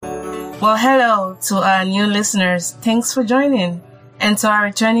Well, hello to our new listeners. Thanks for joining. And to our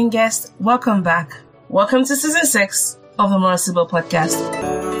returning guests, welcome back. Welcome to season 6 of the More Sibyl Podcast.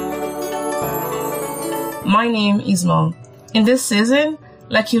 My name is Mo. In this season,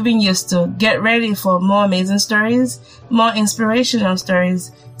 like you've been used to, get ready for more amazing stories, more inspirational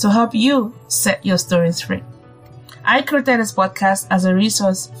stories to help you set your stories free. I created this podcast as a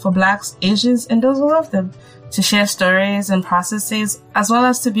resource for Blacks, Asians, and those who love them, to share stories and processes, as well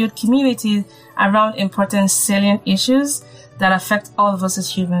as to build community around important salient issues that affect all of us as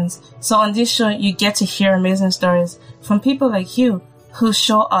humans. So on this show, you get to hear amazing stories from people like you who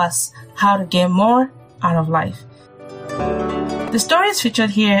show us how to get more out of life. The stories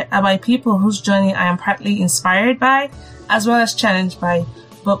featured here are by people whose journey I am partly inspired by, as well as challenged by,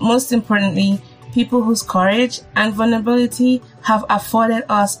 but most importantly, people whose courage and vulnerability have afforded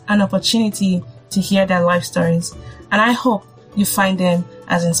us an opportunity to hear their life stories. And I hope you find them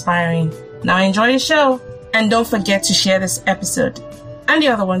as inspiring. Now enjoy the show, and don't forget to share this episode and the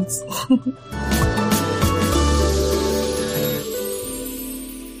other ones.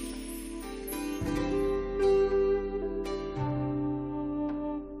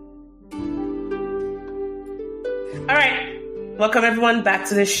 All right. Welcome everyone back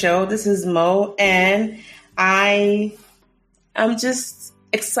to the show. This is Mo, and I am just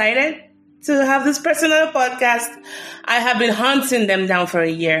excited to have this person on the podcast. I have been hunting them down for a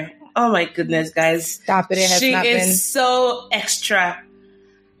year. Oh my goodness, guys. Stop it. She is so extra.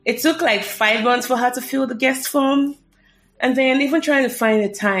 It took like 5 months for her to fill the guest form. And then even trying to find the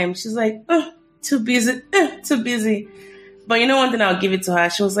time, she's like, too busy. But you know one thing, I'll give it to her.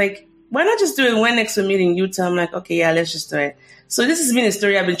 She was like, why not just do it when next we're meeting Utah? I'm like, okay, yeah, let's just do it. So this has been a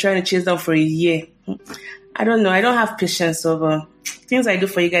story I've been trying to chase down for a year. I don't know. I don't have patience over things I do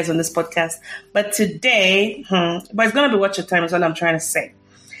for you guys on this podcast. But today, but it's going to be watch your time is what I'm trying to say.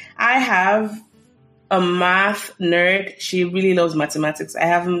 I have a math nerd. She really loves mathematics.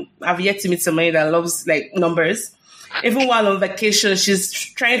 I've yet to meet somebody that loves like numbers. Even while on vacation, she's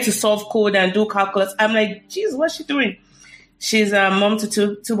trying to solve code and do calculus. I'm like, geez, what's she doing? She's a mom to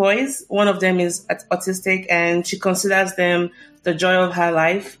two boys. One of them is autistic, and she considers them the joy of her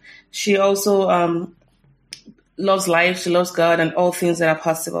life. She also loves life. She loves God and all things that are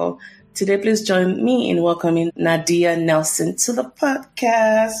possible. Today, please join me in welcoming Nydia Nelson to the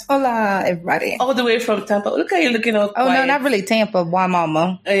podcast. Hola, everybody. All the way from Tampa. Look how you're looking all quiet. Oh, no, not really Tampa.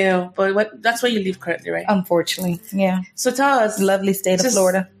 Guamama. Yeah, but that's where you live currently, right? Unfortunately, yeah. So tell us. Lovely state of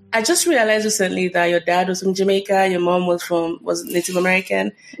Florida. I just realized recently that your dad was from Jamaica, your mom was Native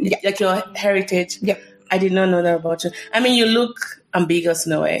American, like your heritage. Yep. I did not know that about you. I mean, you look ambiguous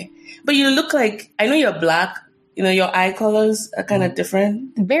in a way, but you look like, I know you're Black. You know, your eye colors are kind of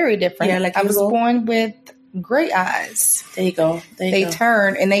different. Very different. Yeah, like I was born with gray eyes. There you go. They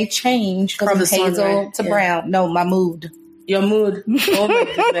turn and they change from hazel to brown. No, my mood. Your mood. Oh my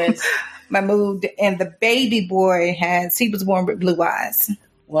goodness. My mood. And the baby boy he was born with blue eyes.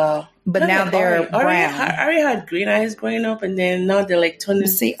 Wow. But now they're brown. Ari had green eyes growing up, and then now they're like turning.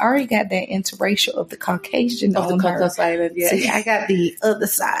 See, Ari got that interracial of the Caucasian of the Caucasus Island, yeah. See, I got the other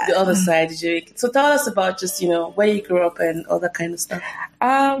side. The other side. So tell us about just, where you grew up and all that kind of stuff.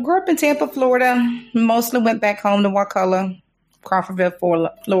 Grew up in Tampa, Florida. Mostly went back home to Wakulla, Crawfordville,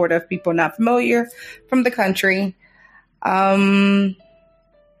 Florida, if people are not familiar, from the country. What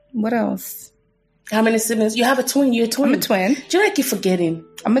else? How many siblings? You have a twin. You're a twin. I'm a twin. Do you keep forgetting?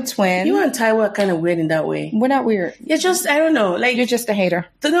 I'm a twin. You and Taiwo are kind of weird in that way. We're not weird. You're just, I don't know. Like, you're just a hater.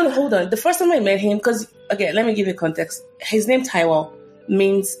 No, hold on. The first time I met him, because, again, let me give you context. His name, Taiwo,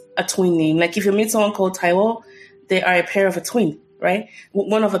 means a twin name. Like, if you meet someone called Taiwo, they are a pair of a twin, right?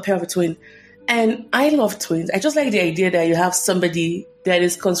 One of a pair of a twin. And I love twins. I just like the idea that you have somebody that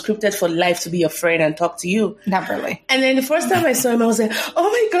is conscripted for life to be your friend and talk to you. Not really. And then the first time I saw him, I was like, oh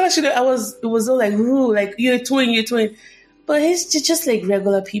my gosh, it was all like, ooh, like, you're a twin. But he's just like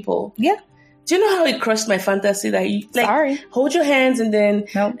regular people. Yeah. Do you know how it crushed my fantasy that you hold your hands and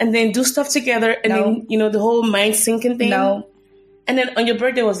then do stuff together and then, the whole mind syncing thing? No. And then on your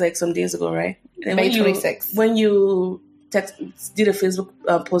birthday was like some days ago, right? And May 26th. When you did a Facebook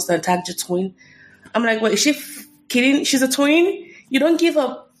post and tagged your twin, I'm like, wait, is she kidding? She's a twin? You don't give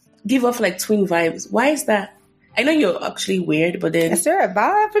off like twin vibes. Why is that? I know you're actually weird, but then... Is there a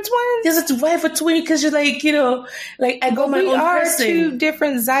vibe for twins? There's a vibe for twins because you're like, I got my own person. We are two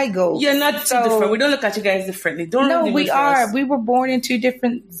different zygotes. You're not too different. We don't look at you guys differently. We are. We were born in two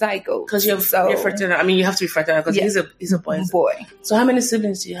different zygotes. Because you're fraternal. I mean, you have to be fraternal because he's a boy. So how many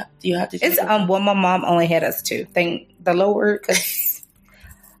siblings do you have to It's well, my mom only had us two. Thank the Lord, because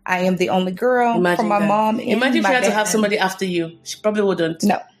I am the only girl from my mom. Imagine if you had to have somebody after you. She probably wouldn't.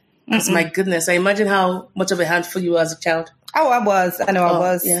 No. Because my goodness, I imagine how much of a handful you were as a child. Oh, I was. I know I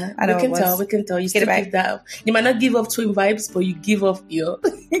was. Yeah, I know we can tell. You still give that up. You might not give up twin vibes, but you give up your...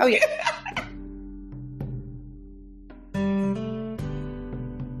 Oh, yeah.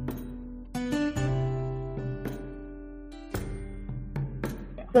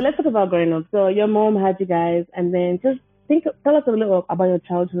 So let's talk about growing up. So your mom had you guys, and then just tell us a little about your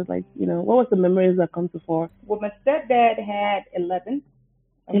childhood. Like, what was the memories that come to fore? Well, my stepdad had 11.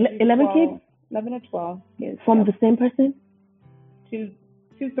 11 kids? 11 or 12 kids. From the same person? Two,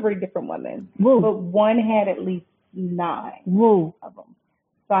 3 different women. Whoa. But one had at least 9 Whoa. of them.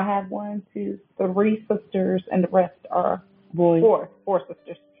 So I have 1, 2, 3 sisters, and the rest are boys. 4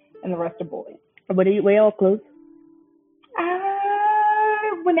 sisters, and the rest are boys. Were you all close?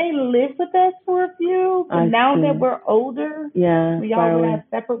 When they lived with us for a few, but now that we're older, we all went our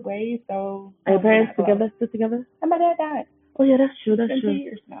separate ways. So are your parents still together? And my dad died. Oh yeah, that's true. 20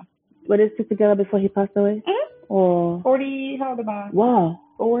 years now. Were they still together before he passed away? Mm-hmm. Or 40? How old am I? Wow.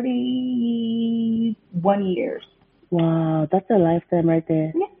 41 years. Wow, that's a lifetime right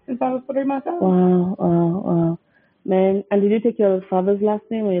there. Yeah, since I was 40 myself. Wow. Man, and did you take your father's last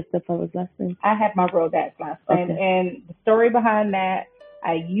name or your stepfather's last name? I had my real dad's last name, and the story behind that,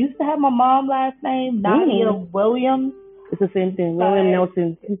 I used to have my mom's last name, Nydia Williams. It's the same thing, William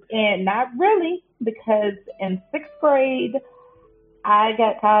Nelson. And not really, because in 6th grade, I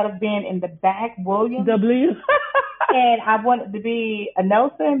got tired of being in the back Williams. W. And I wanted to be a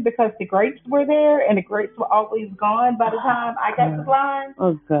Nelson because the grapes were there, and the grapes were always gone by the time I got to the line.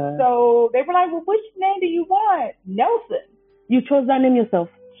 Oh, God. So they were like, well, which name do you want? Nelson. You chose that name yourself?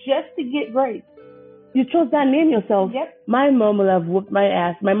 Just to get grapes. You chose that name yourself? Yep. My mom will have whooped my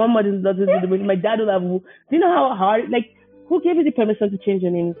ass. My mom doesn't do it. My dad will have whooped. Do you know how hard? Like, who gave you the permission to change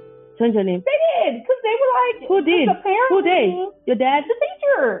your name? They did, because they were like, who did? Who did? Your dad? The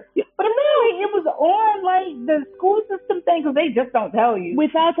teacher. But apparently it was on like the school system thing, because they just don't tell you.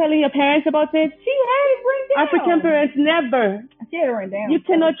 Without telling your parents about it? She had it written down. African parents never. She had it written down. You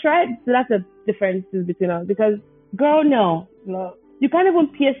cannot try it. So that's the difference between us. Because, girl, no. Look. You can't even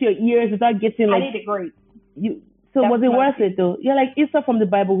pierce your ears without getting like... I need a grape. So was it worth it though? You're like Easter from the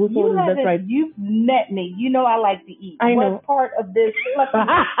Bible who told us that's right. You've met me. You know I like to eat. I know. What part of this?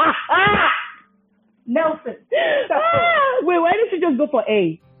 Nelson. Wait, why didn't you just go for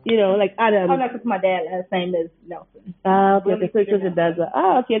A? Like Adam. Oh, no, because my dad's last name is Nelson. Okay. So it was your dad's.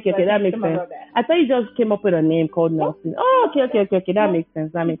 Okay. That makes sense. I thought you just came up with a name called Nelson. Oh, okay. That makes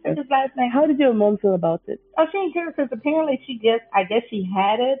sense. His last name. How did your mom feel about it? Oh, she didn't care, because apparently I guess she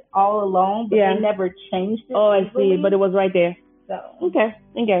had it all along, but they never changed it. Oh, I see. But it was right there. So. Okay.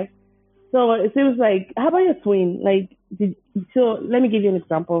 So it seems like, how about your twin? Like, so let me give you an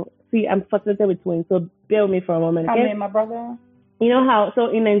example. See, I'm fascinated with twins, so bear with me for a moment. Okay? I mean, my brother. You know how, so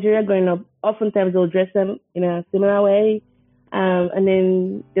in Nigeria growing up, oftentimes they'll dress them in a similar way. And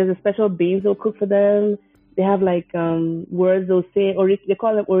then there's a special beans they'll cook for them. They have like words they'll say, oriki, they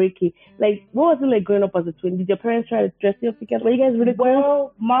call them oriki. Like, what was it like growing up as a twin? Did your parents try to dress you up together? Were you guys really close?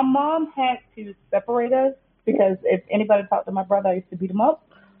 Well, my mom had to separate us, because if anybody talked to my brother, I used to beat him up.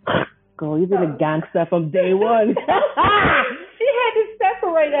 Girl, you've been a gangster from day one. She had to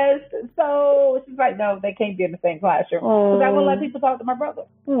separate us, so she's like, no, they can't be in the same classroom. Because I wouldn't let people talk to my brother.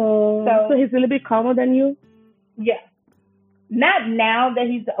 So he's a little bit calmer than you? Yeah. Not now that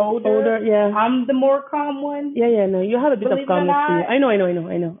he's older. Yeah. I'm the more calm one. Yeah, no. You have a bit of calmness to you. I know.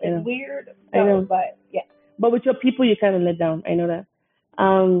 It's weird. I know. But, yeah. But with your people, you kind of let down. I know that.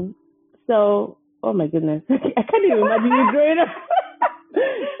 So, oh my goodness. I can't even imagine you growing up.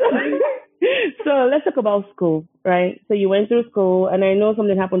 So let's talk about school, right? So you went through school, and I know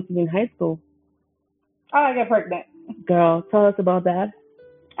something happened to you in high school. Oh, I got pregnant. Girl, tell us about that.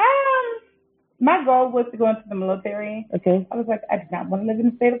 My goal was to go into the military. Okay. I was like, I did not want to live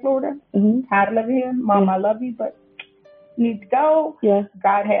in the state of Florida. Mm-hmm. Tired of living here. Mom, I love you, but need to go. Yeah.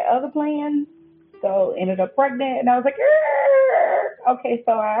 God had other plans, so ended up pregnant, and I was like, okay,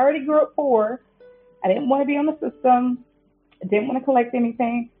 so I already grew up poor. I didn't want to be on the system. I didn't want to collect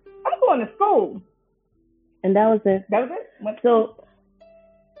anything. I'm going to school. And that was it. So,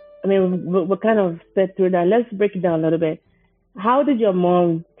 I mean, we're kind of sped through that. Let's break it down a little bit. How did your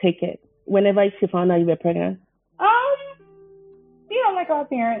mom take it whenever she found out you were pregnant? Like our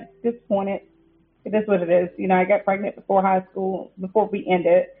parents, disappointed. It is what it is. I got pregnant before high school, before we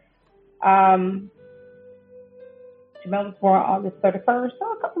ended. Jamel was born August 31st,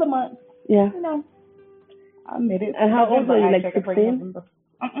 so a couple of months. Yeah. I admit it. And how old were you, like 16?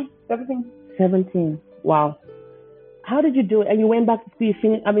 17. 17. Wow. How did you do it? And you went back to school, you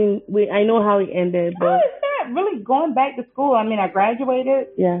finished? I mean, I know how it ended, but... Oh, it's sad. not really going back to school. I mean, I graduated.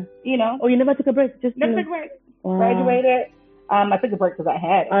 Yeah. You know. Oh, you never took a break? Just never took a break. Wow. Graduated. I took a break because I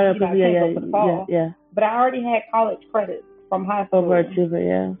had it. I couldn't go for the fall. Yeah. But I already had college credits from high school. Overachieving,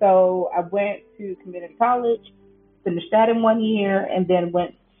 yeah. So I went to community college, finished that in 1 year, and then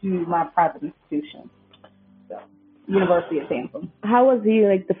went to my private institution. So, University of Tampa. How was he,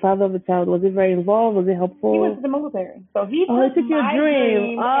 like, the father of the child? Was he very involved? Was he helpful? He went to the military. So he took your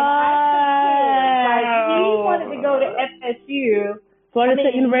dream. Like, he wanted to go to FSU. Florida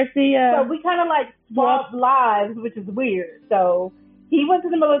State University. So we kind of like swapped lives, which is weird. So he went to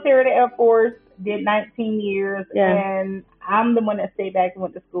the military, the Air Force, did 19 years, and I'm the one that stayed back and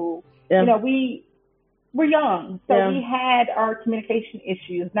went to school. Yeah. You know, we're young, so we had our communication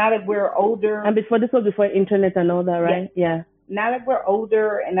issues. Now that we're older, and this was before internet and all that, right? Yeah. Now that we're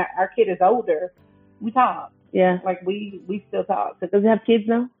older and our kid is older, we talk. Yeah. Like we still talk. Does he have kids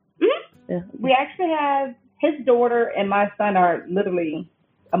now? Mm-hmm. Yeah. We actually have. His daughter and my son are literally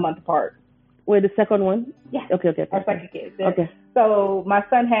a month apart. Wait, the second one? Yeah. Okay. Our second kid. Okay. So my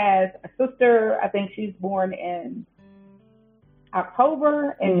son has a sister. I think she's born in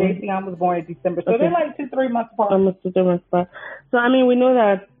October, and Jason was born in December. So they're like 2-3 months apart. Almost 2-3 months apart. So, I mean, we know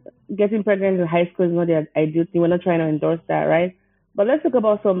that getting pregnant in high school is not the ideal thing. We're not trying to endorse that, right? But let's talk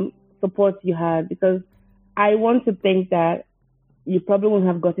about some support you had, because I want to think that you probably wouldn't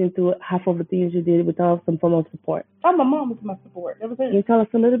have gotten to half of the things you did without some form of support. Oh, my mom was my support. That was it. Can you tell us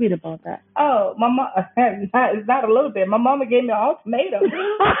a little bit about that? Oh, my mom, it's not a little bit. My mama gave me an ultimatum.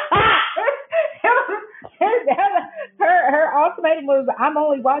 her ultimatum was, I'm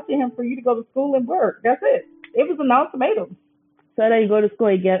only watching him for you to go to school and work. That's it. It was an ultimatum. So either you go to school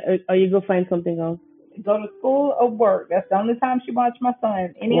or you go find something else? Go to school or work. That's the only time she watched my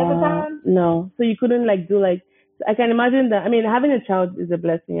son. Any other time? No. So you couldn't I can imagine that. I mean, having a child is a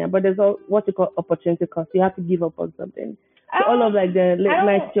blessing, yeah, but there's what you call opportunity cost. You have to give up on something. So all of like the late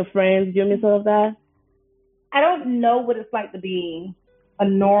nights with your friends, do you miss all of that? I don't know what it's like to be a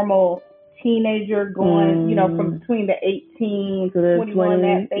normal teenager going, from between the 18 to the 21,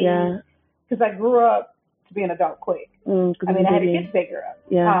 that age. Yeah. Because I grew up to be an adult quick. I mean, I had to get bigger up.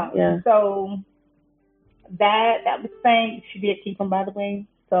 Yeah. So that was saying, she did keep him, by the way.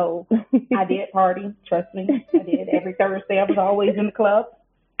 So I did party, trust me. I did. Every Thursday I was always in the club.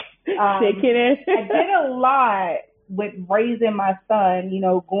 Shaking it. I did a lot with raising my son,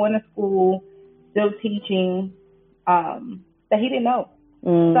 going to school, still teaching, that he didn't know.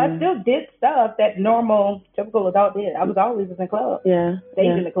 So I still did stuff that normal, typical adult did. I was always in the club. Yeah.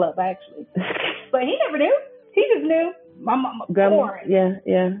 Stayed in the club, actually. But he never knew. He just knew my mama was boring. Yeah.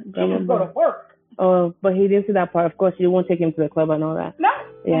 She just go to work. Oh, but he didn't see that part. Of course, you won't take him to the club and all that. No.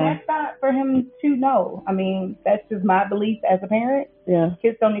 Yeah. And that's not for him to know. I mean, that's just my belief as a parent. Yeah.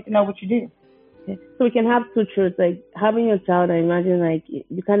 Kids don't need to know what you do. Okay. So we can have two truths. Like, having your child, I imagine, like,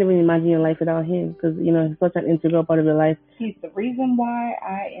 you can't even imagine your life without him, because, he's such an integral part of your life. He's the reason why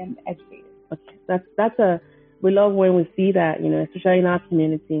I am educated. Okay. We love when we see that, especially in our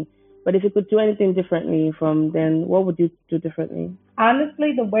community. But if you could do anything differently from then, what would you do differently?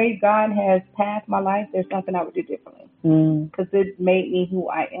 Honestly, the way God has passed my life, there's nothing I would do differently. Because it made me who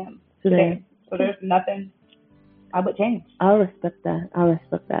I am today. So there's nothing I would change. I'll respect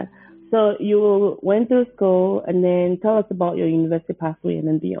that. So you went to school, and then tell us about your university pathway and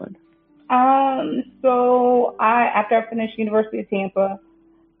then beyond. So after I finished University of Tampa,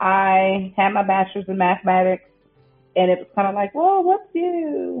 I had my bachelor's in mathematics, and it was kind of like, well, what's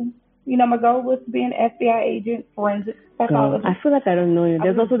you? My goal was to be an FBI agent, forensic psychologist. I feel like I don't know you.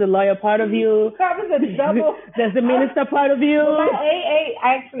 There's also the lawyer part of you. I was a double. There's the minister part of you. Well, my AA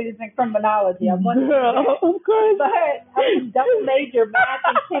actually is in criminology. I'm one of course. But I was double major math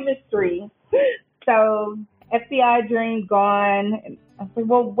and chemistry. So FBI dream gone. And I said,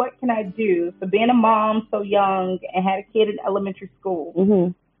 well, what can I do? So being a mom so young and had a kid in elementary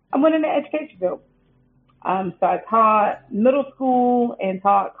school, I went into education field. So I taught middle school and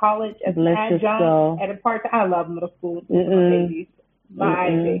taught college as an adjunct at a part-time. I love middle school. My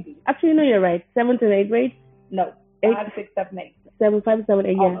babies. Actually, no, you're right. 7th and 8th grade? No. 5, 6, 7, 8. 5, 7,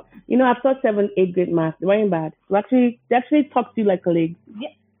 8, yeah. I've taught 7th, 8th grade math. They weren't bad. They actually talk to you like colleagues. Yeah.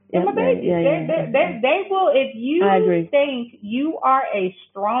 They're my babies. They will, if you think you are a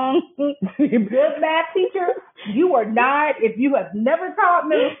strong, good math teacher, you are not. If you have never taught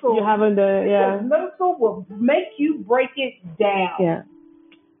middle school, you haven't done it, yeah. Middle school will make you break it down. Yeah.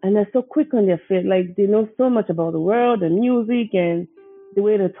 And they're so quick on their feet. Like, they know so much about the world, the music, and the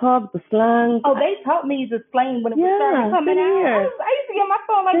way to talk, the slang. Oh, they taught me the slang when it was starting coming out. I used to get my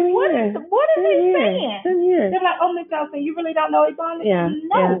phone like, what is he saying? They're like, oh, Miss Nelson, you really don't know Ebonics? Yeah.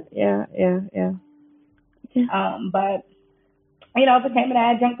 No. Yeah. But, you know, became an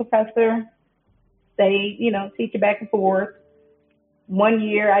adjunct professor. Stayed, you know, teaching back and forth. 1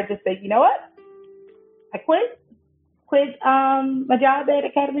 year, I just said, you know what? I quit my job at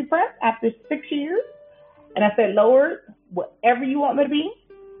Academy Press after 6 years. And I said, Lord, whatever you want me to be,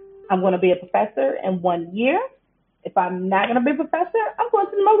 I'm going to be a professor in 1 year. If I'm not going to be a professor, I'm going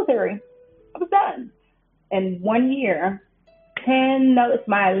to the military. I was done. In 1 year, it's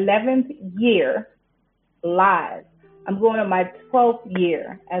my 11th year live. I'm going on my 12th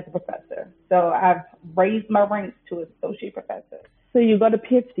year as a professor. So I've raised my ranks to associate professor. So you got a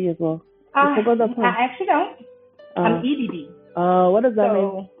PhD as well? I actually don't. I'm EDD. What does that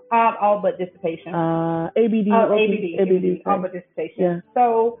mean? All but dissertation. ABD. ABD. All but dissertation. Yeah.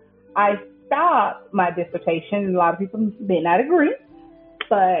 So I stopped my dissertation, and a lot of people may not agree,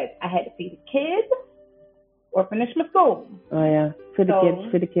 but I had to feed the kids or finish my school. Oh, yeah. For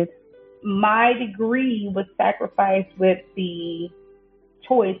the kids. My degree was sacrificed with the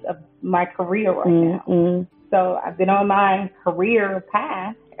choice of my career right now. Mm-hmm. So I've been on my career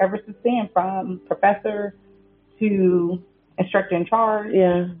path ever since then, from professor to instructor in charge.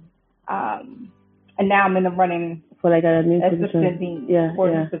 Yeah. And now I'm in the running for like a new assistant dean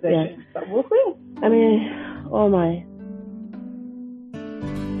for this position. So we'll see. I mean, oh my.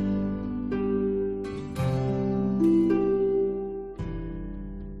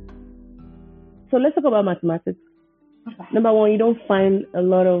 So let's talk about mathematics. Okay. Number one, you don't find a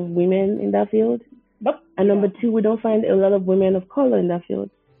lot of women in that field. Nope. And number two, we don't find a lot of women of color in that field.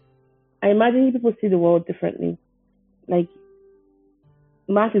 I imagine people see the world differently. Like,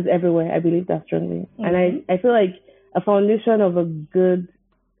 math is everywhere. I believe that strongly. Mm-hmm. And I feel like a foundation of a good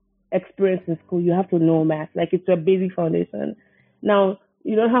experience in school, you have to know math. Like, it's a basic foundation. Now,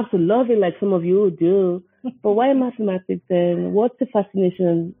 you don't have to love it like some of you do. But why mathematics then? What's the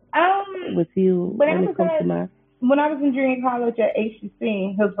fascination with you when it comes to math? When I was in junior college at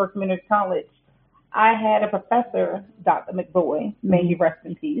HCC, Hillsborough Community College, I had a professor, Dr. McBoy, may he rest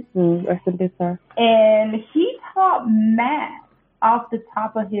in peace. Rest in peace, sir. And he taught math off the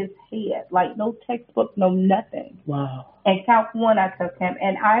top of his head, like no textbook, no nothing. Wow. And Calc 1 I took him,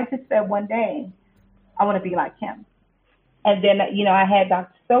 and I just said one day, I want to be like him. And then, you know, I had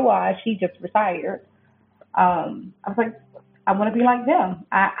Dr. Soa, she just retired. I was like, I want to be like them.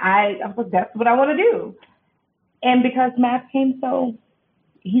 I was like, that's what I want to do. And because math came so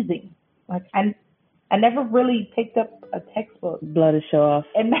easy, like I never really picked up a textbook. Blood to show off.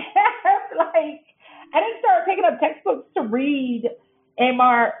 And math, like, I didn't start picking up textbooks to read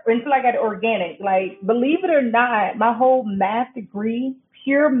until I got organic. Like, believe it or not, my whole math degree,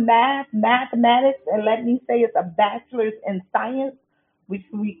 pure mathematics, and let me say it's a bachelor's in science, which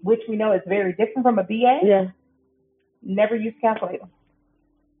we know is very different from a BA. Yeah. Never used calculator.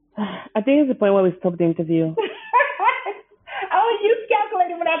 I think it's the point where we stopped the interview. I only used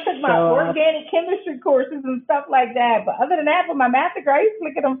calculator when I took my organic chemistry courses and stuff like that. But other than that, for my math degree, I used to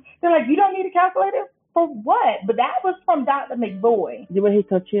look at them. They're like, you don't need a calculator? For what? But that was from Dr. McBoy. Did he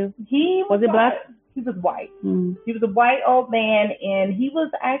taught you? Was it black? He was white. He was a white old man, and he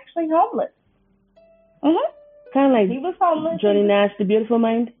was actually homeless. Mm-hmm. Kind of like he was homeless. Johnny Nash, The Beautiful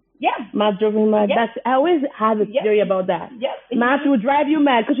Mind? Yeah. Math drove him mad. Yep. I always had a theory about that. Yep. Math would drive you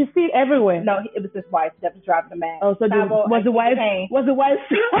mad because you see it everywhere. No, it was his wife that was driving him mad. Oh, so was the wife being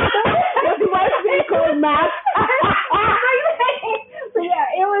called math? So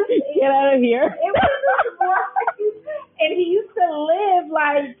yeah, it was. Get out of here. It was, and he used to live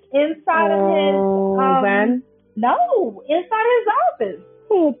like inside of his van. No, inside his office.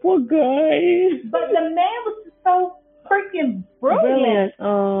 Oh, poor guy. But the man was just so freaking brilliant.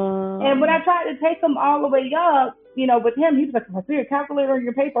 And when I tried to take him all the way up, you know, with him, he was like, if I see a calculator on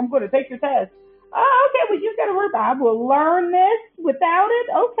your paper, I'm going to take your test. Oh, okay, well, you got to work. I will learn this without it.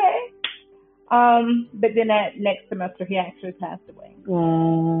 Okay. But then that next semester, he actually passed away.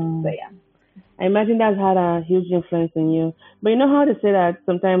 So, yeah. I imagine that's had a huge influence on you. But you know how to say that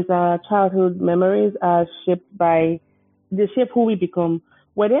sometimes our childhood memories are they shape who we become.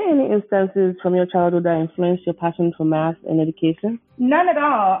 Were there any instances from your childhood that influenced your passion for math and education? None at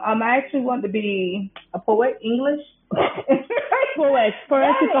all. I actually wanted to be a poet, English. Poet,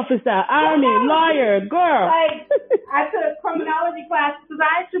 forensic officer, army, lawyer, girl. Like, I took criminology classes because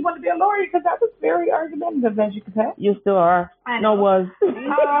I actually wanted to be a lawyer because I was very argumentative, as you can tell. You still are. No, was. But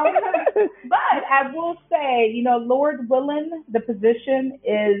I will say, you know, Lord willing, the position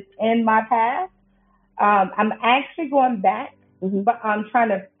is in my path. I'm actually going back. Mm-hmm. But I'm trying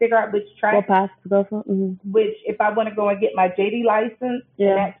to figure out which track. What path to go for? Mm-hmm. Which, if I want to go and get my JD license,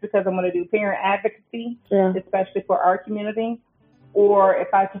 and that's because I'm going to do parent advocacy, especially for our community, or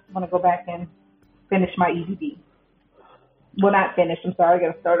if I just want to go back and finish my EDD. Well, not finish. I'm sorry. I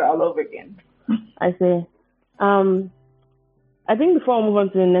got to start it all over again. I see. I think before I move on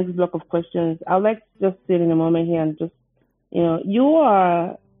to the next block of questions, I would like to just sit in a moment here and just,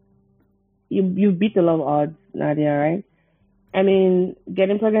 you beat a lot of odds, Nydia, right? I mean,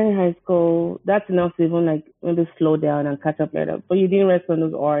 getting pregnant in high school, that's enough to even like maybe slow down and catch up later. But you didn't rest on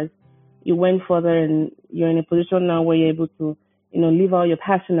those hours. You went further and you're in a position now where you're able to, live out your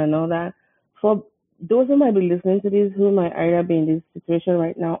passion and all that. For those who might be listening to this, who might either be in this situation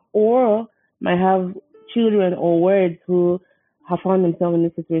right now or might have children or words who have found themselves in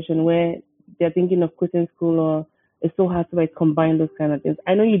this situation where they're thinking of quitting school or it's so hard to like combine those kind of things.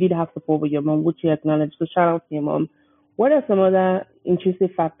 I know you did have support with your mom, which you acknowledge, so shout out to your mom. What are some other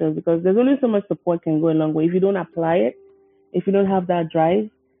intrusive factors? Because there's only so much support can go a long way. If you don't apply it, if you don't have that drive,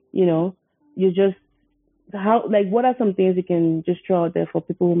 you just, what are some things you can just throw out there for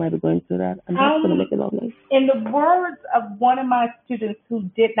people who might be going through that? I'm just going to make it all nice. In the words of one of my students who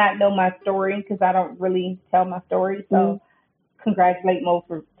did not know my story, because I don't really tell my story, so congratulate Mo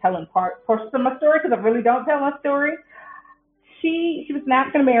for telling portions of my story, because I really don't tell my story. She was an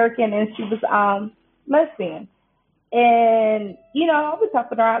African American and she was lesbian. And, I was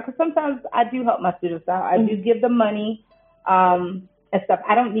helping her out because sometimes I do help my students out. I do give them money and stuff.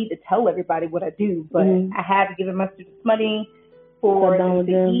 I don't need to tell everybody what I do, but I have given my students money for them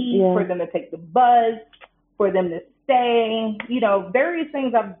to eat, for them to take the bus, for them to stay, various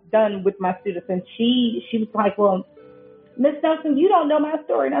things I've done with my students. And she was like, well, Miss Nelson, you don't know my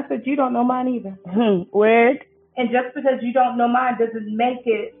story. And I said, you don't know mine either. Weird. And just because you don't know mine doesn't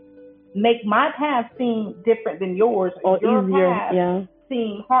make my path seem different than yours or your easier, path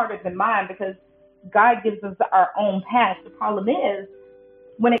seem harder than mine, because God gives us our own path. The problem is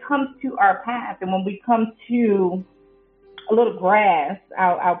when it comes to our path and when we come to a little grass,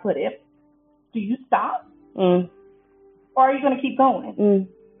 I'll put it, do you stop? Or are you going to keep going?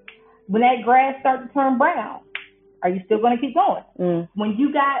 When that grass starts to turn brown, are you still going to keep going? When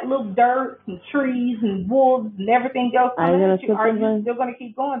you got little dirt and trees and wolves and everything else coming at you, are you still going to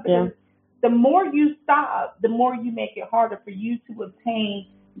keep going? Because the more you stop, the more you make it harder for you to obtain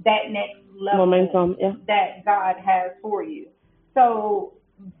that next level momentum that God has for you. So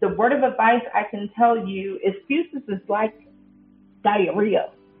the word of advice I can tell you, excuses is like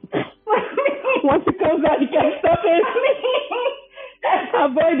diarrhea. Once it comes out, you can't stop it.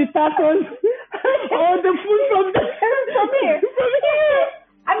 Avoid the tacos. All the food from here.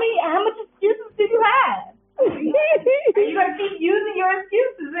 I mean, how much excuses do you have? Are you going to keep using your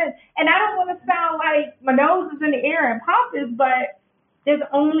excuses? And I don't want to sound like my nose is in the air and pompous, but there's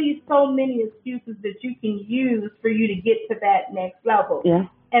only so many excuses that you can use for you to get to that next level. Yeah.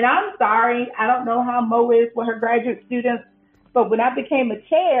 And I'm sorry, I don't know how Mo is with her graduate students, but when I became a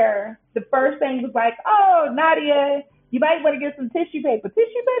chair, the first thing was like, oh, Nydia, you might want to get some tissue paper.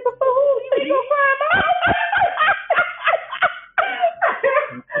 Tissue paper for who? You need to go find mom.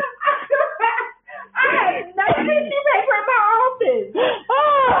 I had no tissue paper in my office.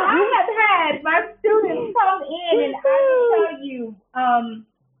 I have had my students come in, and I can tell you,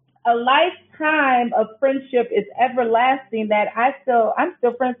 a lifetime of friendship is everlasting. That I'm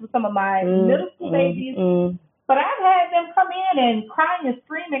still friends with some of my middle school babies, but I've had them come in and cry and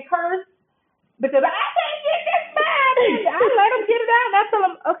scream and curse because I can't get this mad. I let them get it out, and I tell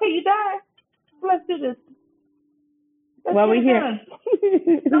them, okay, you done. Let's do this. While we're here.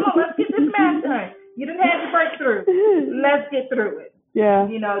 Come on, let's get this math done. You done had the breakthrough. Let's get through it. Yeah.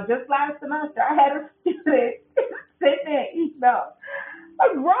 Just last semester, I had a student sit there and eat milk.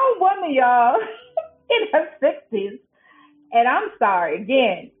 A grown woman, y'all, in her 60s. And I'm sorry,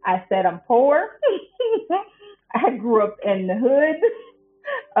 again, I said I'm poor. I grew up in the hood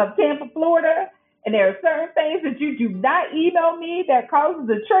of Tampa, Florida. And there are certain things that you do not email me that causes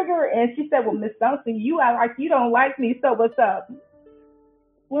a trigger. And she said, well, Miss Nelson, you act like you don't like me, so what's up?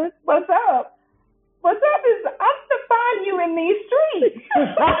 What's up? What's up is I'm to find you in these streets.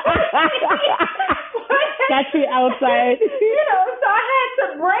 Catch you outside. So I had to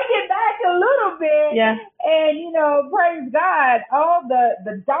bring it back a little bit. Yeah. And, praise God, all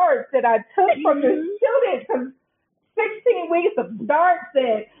the darts that I took from the students, from 16 weeks of darts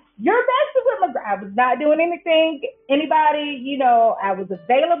that you're messing with my, I was not doing anything, anybody, I was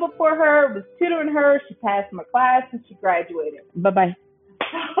available for her, was tutoring her. She passed my class and she graduated. Bye-bye.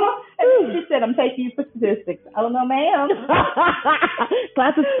 And she said, I'm taking you for statistics. Oh, no, ma'am.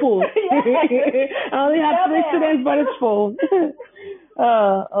 Class is full. I only have 3 students, but it's full.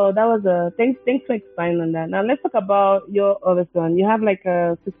 That was thanks for explaining on that. Now, let's talk about your other son. You have like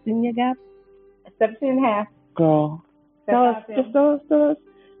a 16-year gap? 17 and a half. Girl. Tell us.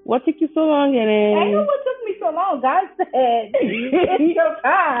 What took you so long, Jenny? I know what took me so long. God said, it's your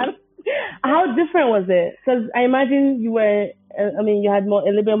time. How different was it? Because I imagine you were, you had a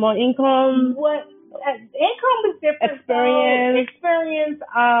little bit more income. What income was different. Experience.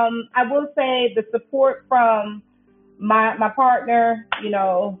 I will say the support from my partner,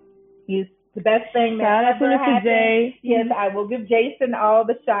 he's the best thing that ever happened. Yes, I will give Jason all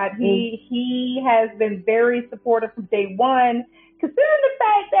the shot. He has been very supportive from day one, considering the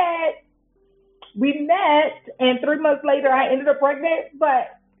fact that we met and 3 months later I ended up pregnant.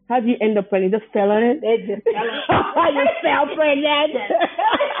 But how did you end up pregnant? Just fell on it? It just fell on it. You fell pregnant.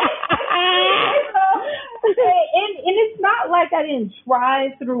 And it's not like I didn't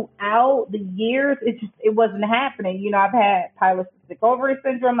try throughout the years. It wasn't happening. I've had polycystic ovary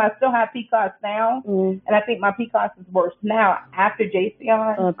syndrome. I still have PCOS now, and I think my PCOS is worse now after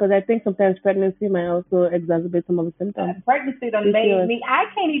JCR. Because I think sometimes pregnancy might also exacerbate some of the symptoms. Pregnancy done made me. I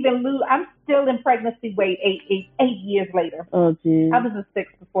can't even lose. I'm still in pregnancy weight 8 years later. Oh, geez. I was a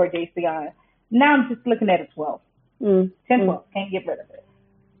 6 before JCR. Now I'm just looking at a 12. 10, 12. Can't get rid of it.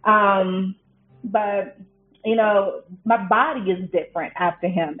 But my body is different after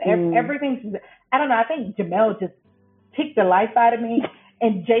him. Everything's, I don't know, I think Jamel just kicked the life out of me,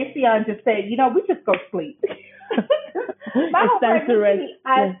 and Jason just said, we just go sleep. My whole pregnancy,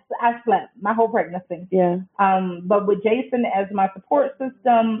 I slept my whole pregnancy. Yeah. But with Jason as my support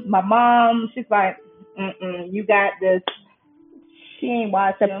system, my mom, she's like, you got this. She ain't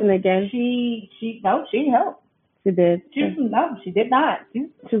watching again. She helped. She did. No, she did not. She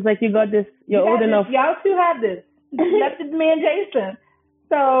was like, you got this. You're old enough. Y'all two have this. That's me and Jason.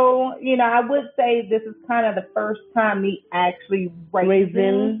 So, I would say this is kind of the first time me actually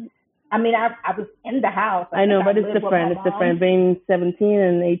raising. I mean, I was in the house. I know, but it's different. It's different being 17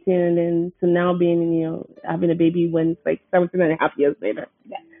 and 18 and then to now being, having a baby when it's like 17 and a half years later.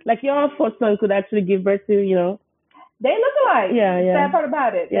 Yeah. Like your first son could actually give birth to, They look alike. Yeah. Sad part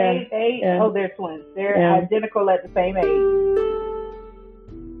about it. They're twins. They're identical at the same age.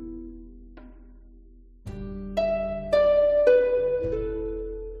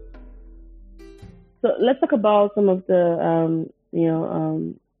 So let's talk about some of the,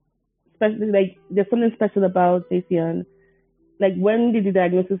 especially like there's something special about JCN. Like when did the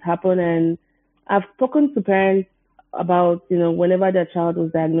diagnosis happen? And I've spoken to parents about, whenever their child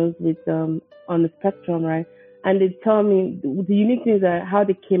was diagnosed with on the spectrum, right? And they tell me the unique things are how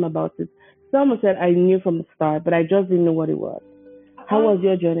they came about it. Some said I knew from the start, but I just didn't know what it was. How was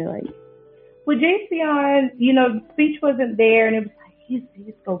your journey like? With JCN, speech wasn't there, and it was like, you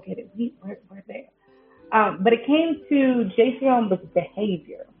just go get it. We're there. But it came to JCN was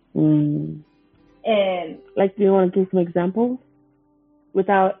behavior. And like, do you want to give some examples?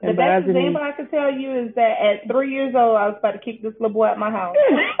 Without the best example I can tell you is that at 3 years old, I was about to kick this little boy out my house.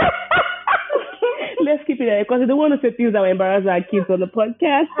 Let's keep it there because I don't want to say things that will embarrass our kids on the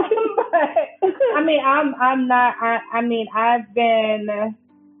podcast. I'm not. I've been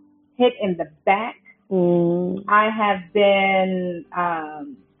hit in the back. I have been.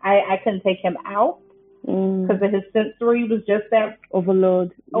 I couldn't take him out because of his sensory was just that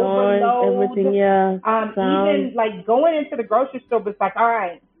overload, everything. Yeah. Even like going into the grocery store was like, all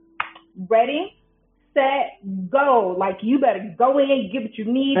right, ready, set, go. Like, you better go in, get what you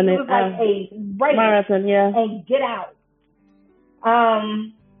need. And it was like a race. Marathon, and get out.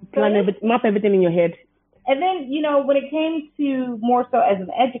 Map everything in your head. And then, when it came to more so as an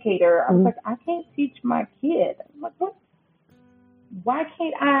educator, I was like, I can't teach my kid. I'm like, what? Why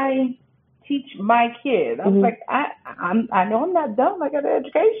can't I teach my kid? I was like, I know I'm not dumb. I got an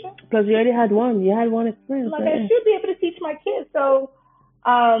education. Because you already had one. You had one experience. Like, I should be able to teach my kids. So,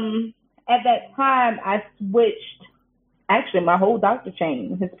 at that time, I switched, actually, my whole doctor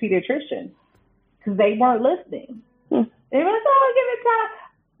chain, his pediatrician, because they weren't listening. They were like, oh, give it time.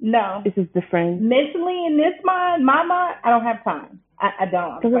 No. This is different. Mentally, in my mind, I don't have time. I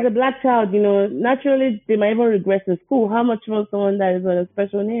don't. Because as a black child, naturally, they might even regress in school. How much more someone that is on a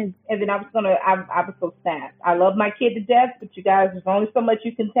special needs? And then I was so snapped. I love my kid to death, but you guys, there's only so much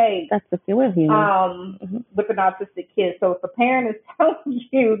you can take. That's okay. We're human. With an autistic kid. So if a parent is telling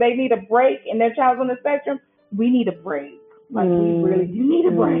you they need a break and their child's on the spectrum, we need a break. Like, we really do need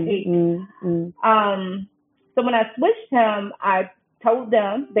a break. So when I switched him, I told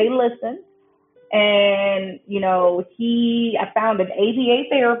them, they listened. And, I found an ABA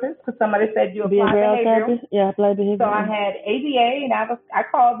therapist because somebody said you apply behavioral. Yeah, apply behavioral. So I had ABA and I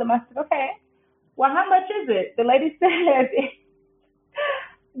called them. I said, okay, well, how much is it? The lady said,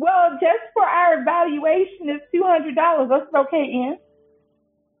 well, just for our evaluation, it's $200. I said, okay, Ian.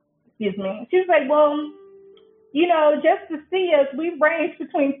 Excuse me. She was like, well, just to see us, we range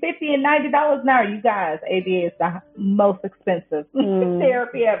between $50 and $90 an hour. You guys, ABA is the most expensive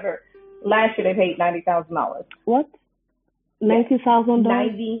therapy ever. Last year they paid $90,000. What? $90,000?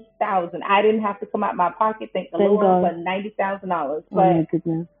 $90,000. I didn't have to come out my pocket, thank the Lord, but $90,000. But my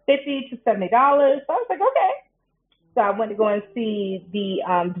goodness. $50 to $70. So I was like, okay. So I went to go and see the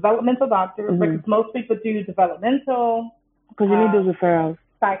developmental doctor because most people do developmental. Because you need those referrals.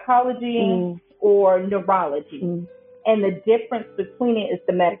 Psychology or neurology. And the difference between it is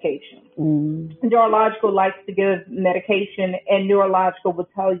the medication. Neurological likes to give medication, and neurological will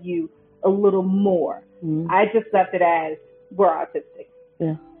tell you a little more. I just left it as we're autistic.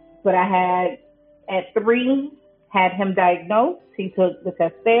 Yeah. But I had, at 3, had him diagnosed. He took the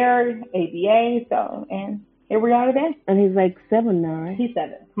test there, ABA, and here we are today. And he's like 7 now, right? He's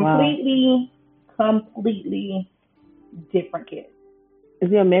 7. Wow. Completely different kid. Is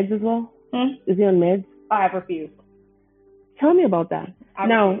he on meds as well? Is he on meds? I refuse. Tell me about that.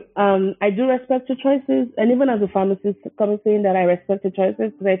 I do respect your choices, and even as a pharmacist, coming saying that I respect your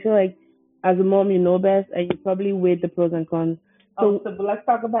choices because I feel like as a mom, you know best, and you probably weigh the pros and cons. So let's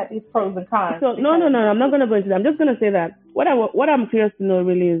talk about these pros and cons. So no, I'm not going to go into that. I'm just going to say that what I'm curious to know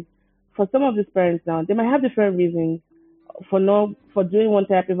really is, for some of these parents now, they might have different reasons for doing one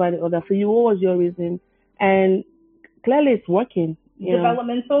therapy over the other. For you, what was your reason? And clearly, it's working.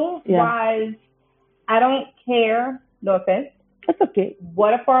 Developmental wise, I don't care. No offense. That's okay.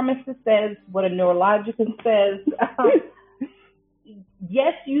 What a pharmacist says, what a neurologist says.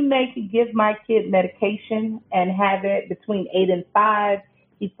 Yes, you may give my kid medication and have it between 8 and 5.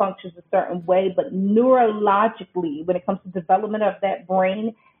 He functions a certain way, but neurologically, when it comes to development of that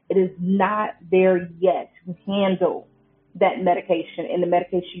brain, it is not there yet to handle that medication. And the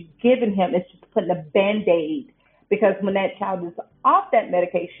medication you've given him is just putting a Band-Aid, because when that child is off that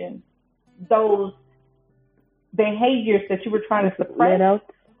medication, those behaviors that you were trying to suppress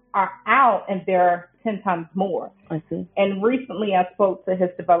are out, and they're 10 times more. I see. And recently I spoke to his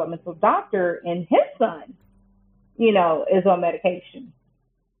developmental doctor, and his son, is on medication.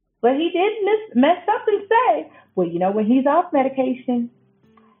 But he did mess up and say, well, when he's off medication,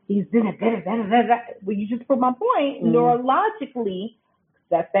 he's doing it. Well, you just put my point. Neurologically,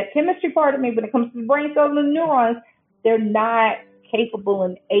 that's that chemistry part of me. When it comes to the brain cells and neurons, they're not capable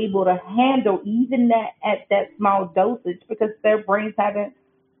and able to handle even that at that small dosage because their brains haven't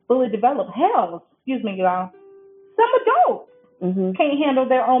fully developed. Hell, excuse me, y'all. Some adults can't handle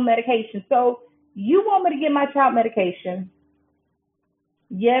their own medication. So you want me to give my child medication?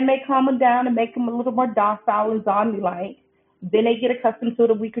 Yeah, it may calm them down and make them a little more docile and zombie-like. Then they get accustomed to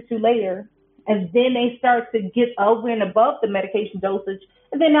it a week or two later. And then they start to get over and above the medication dosage.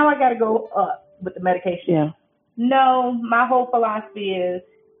 And then now I got to go up with the medication. Yeah. No, my whole philosophy is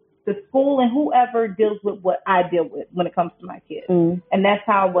the school and whoever deals with what I deal with when it comes to my kids. And that's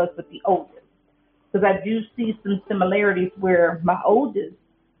how it was with the oldest. Because I do see some similarities where my oldest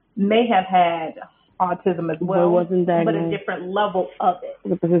may have had autism as well, but a different level of it.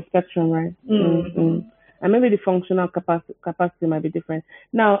 Because it's spectrum, right? And maybe the functional capacity might be different.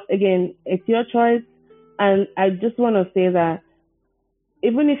 Now, again, it's your choice. And I just want to say that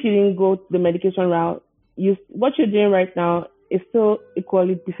even if you didn't go the medication route, what you're doing right now is still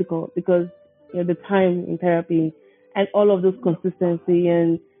equally difficult because the time in therapy and all of those consistency,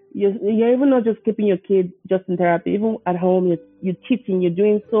 and you're even not just keeping your kid just in therapy. Even at home, you're teaching, you're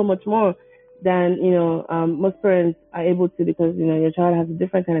doing so much more than most parents are able to, because your child has a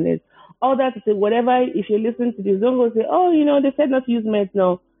different kind of needs. All that to say, whatever, if you listen to this, don't go say, oh, they said not to use meds.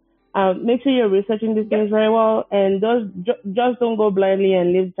 No. Make sure you're researching these things very well, and just don't go blindly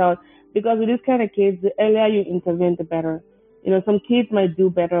and leave the child. Because with these kind of kids, the earlier you intervene, the better. Some kids might do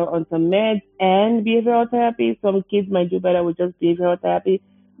better on some meds and behavioral therapy. Some kids might do better with just behavioral therapy.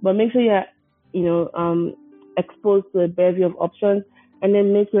 But make sure you're exposed to a bevy of options, and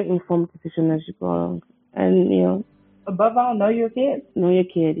then make your informed decision as you go along. And, above all, know your kid. Know your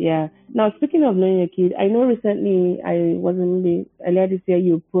kid, yeah. Now, speaking of knowing your kid, I know recently, earlier this year,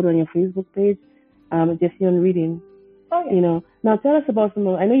 you put on your Facebook page, Jesse on reading. Oh, yeah. Now tell us about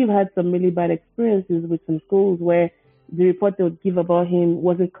I know you've had some really bad experiences with some schools where the report they would give about him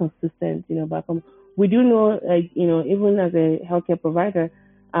wasn't consistent, back home. We do know, even as a healthcare provider,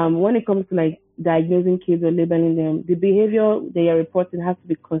 when it comes to diagnosing kids or labeling them, the behavior they are reporting has to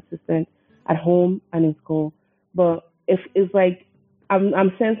be consistent at home and in school. But if it's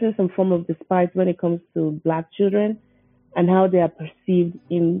I'm sensing some form of despite when it comes to Black children and how they are perceived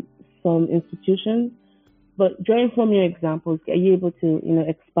in some institutions. But drawing from your examples, are you able to,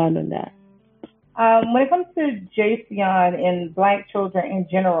 expand on that? When it comes to Jason and Black children in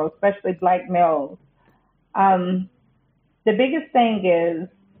general, especially Black males, The biggest thing is,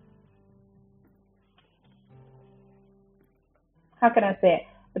 how can I say it?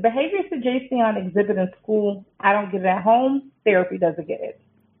 The behaviors that Jason exhibit in school, I don't get it at home. Therapy doesn't get it.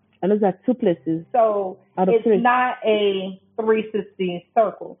 And those are 2 places. So it's 3. not a 360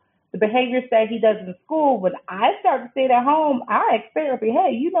 circle. The behaviors that he does in school, when I start to see it at home, I ask therapy,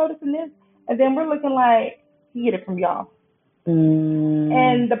 hey, you noticing this? And then we're looking like, he get it from y'all.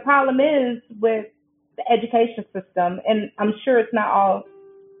 And the problem is with the education system, and I'm sure it's not all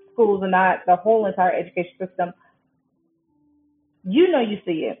schools and not the whole entire education system. You know you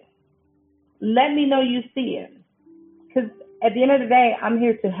see it. Let me know you see it. Because at the end of the day, I'm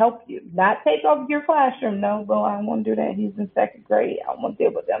here to help you, not take over your classroom. No, well, I don't want to do that. He's in 2nd grade. I don't want to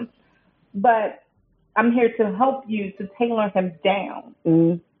deal with him. But I'm here to help you to tailor him down,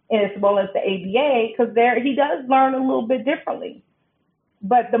 as well as the ABA, because he does learn a little bit differently.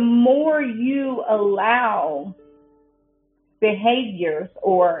 But the more you allow behaviors,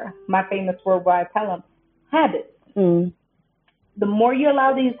 or my famous word where I tell them, habits, the more you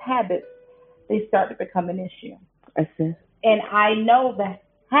allow these habits, they start to become an issue. I see. And I know the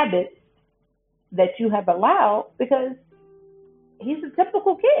habits that you have allowed because he's a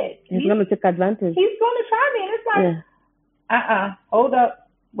typical kid. He's going to take advantage. He's going to try me. And it's like, hold up.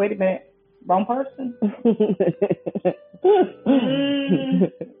 Wait a minute. Wrong person.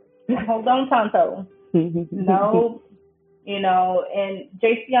 Hold on, Tonto. No. And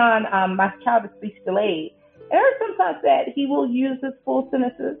Jason, my child is speech delayed. And there are sometimes that he will use his full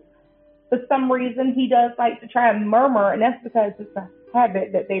sentences. For some reason, he does like to try and murmur, and that's because it's a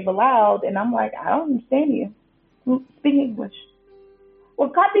habit that they've allowed. And I'm like, I don't understand you. Speak English. Well,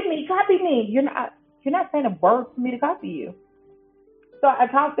 copy me. You're not saying a word for me to copy you. So I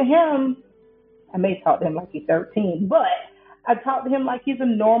talked to him. I may talk to him like he's 13, but I talked to him like he's a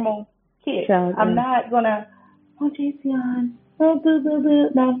normal kid. I'm not gonna, Jason, no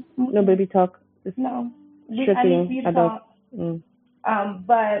baby talk. No, I need you to talk.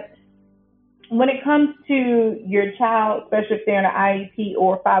 But when it comes to your child, especially if they're in an IEP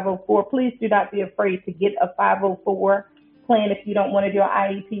or 504, please do not be afraid to get a 504 plan if you don't want to do an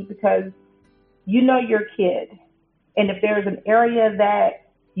IEP, because you know your kid. And if there's an area that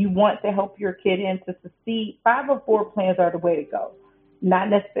you want to help your kid in to succeed, 504 plans are the way to go, not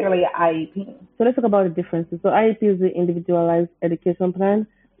necessarily an IEP. So let's talk about the differences. So IEP is the individualized education plan.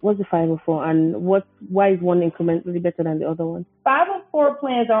 What's the 504, and why is one incrementally better than the other one? 504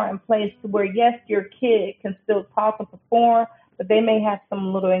 plans are in place to where, yes, your kid can still talk and perform, but they may have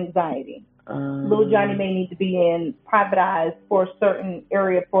some little anxiety. Little Johnny may need to be in privatized for a certain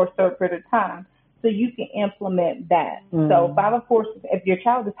area for a certain period of time. So you can implement that. So 504, if your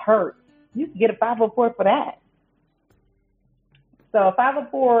child is hurt, you can get a 504 for that. So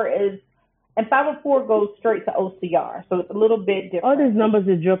 504 goes straight to OCR. So it's a little bit different. All these numbers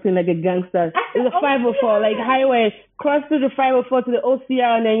are dropping like a gangster. It's a 504, like highway, cross through the 504 to the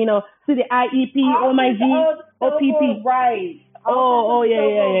OCR, and then, to the IEP, OPP. Right.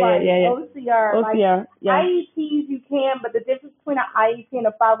 Yeah. OCR. IEPs you can, but the difference between an IEP and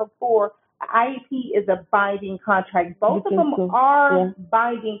a 504, IEP is a binding contract. Both of them are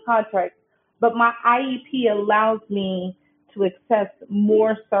binding contracts, but my IEP allows me to access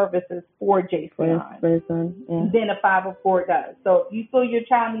more services for Jason than a 504 does. So if you feel your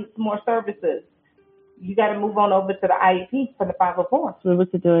child needs more services, you got to move on over to the IEP for the 504. So able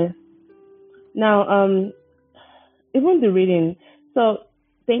to do it. Now, even the reading. So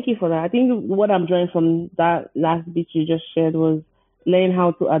thank you for that. I think what I'm drawing from that last bit you just shared was learn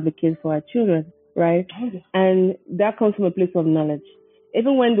how to advocate for our children, right? And that comes from a place of knowledge.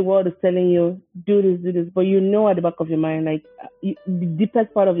 Even when the world is telling you, do this, but at the back of your mind, like the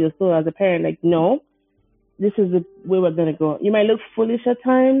deepest part of your soul as a parent, like, no, this is the way we're going to go. You might look foolish at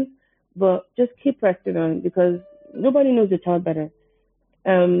times, but just keep pressing on, because nobody knows your child better.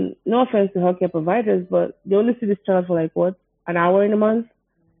 No offense to healthcare providers, but they only see this child for an hour in a month,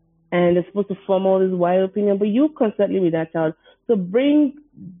 and they're supposed to form all this wide opinion, but you constantly with that child. So bring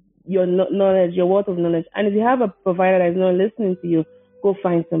your knowledge, your wealth of knowledge, and if you have a provider that is not listening to you, go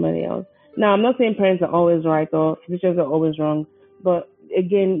find somebody else. Now, I'm not saying parents are always right or physicians are always wrong, but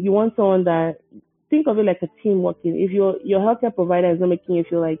again, you want someone that, think of it like a team working. If your healthcare provider is not making you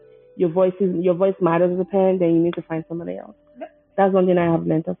feel like your voice matters as a parent, then you need to find somebody else. That's one thing I have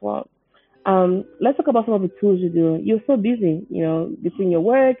learned as well. Let's talk about some of the tools you do. You're so busy, between your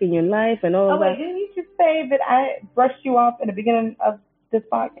work and your life and all of that. Didn't you just say that I brushed you off in the beginning of this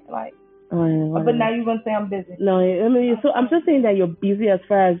podcast? But now you're going to say I'm busy. No, so I'm just saying that you're busy as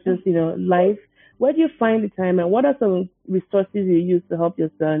far as just, life. Where do you find the time, and what are some resources you use to help your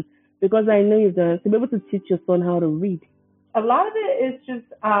son Because I know you've done it. To be able to teach your son how to read. A lot of it is just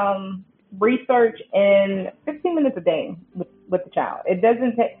research in 15 minutes a day with the child. It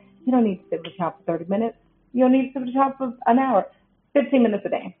doesn't take, you don't need to sit with the child for 30 minutes. You don't need to sit with the child for an hour. 15 minutes a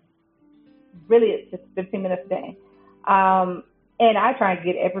day. Really, it's just 15 minutes a day. And I try and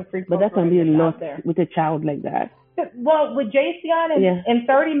get every free program. But that can be a lot with a child like that. Well, with Jason, in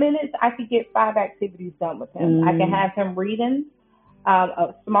 30 minutes, I could get 5 activities done with him. I can have him reading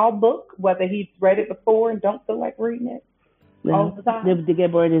a small book, whether he's read it before and don't feel like reading it all the time. They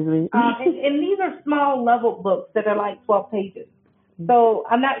get bored easily. And these are small level books that are like 12 pages. So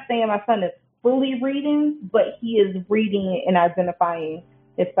I'm not saying my son is fully reading, but he is reading and identifying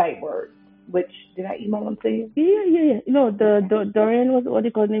his sight words. Which, did I email them to you? Yeah. You know, Dorian, what do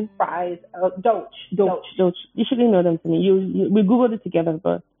you call his name? Fries. Doach. You should email them to me. We Googled it together,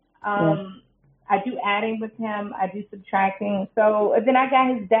 but. I do adding with him. I do subtracting. So then I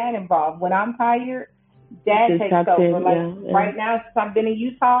got his dad involved. When I'm tired, Dad takes over. Right now, since I've been in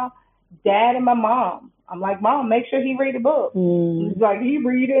Utah, Dad and my mom. I'm like, Mom, make sure he read a book. He's like, he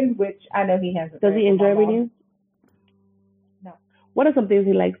reading, which I know he hasn't. Does he enjoy reading? No. What are some things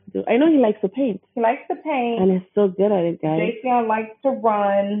he likes to do? I know he likes to paint. He likes to paint. And he's so good at it, guys. Jason likes to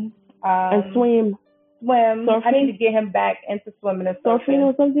run. And swim. Surfing? I need to get him back into swimming and surfing. Surfing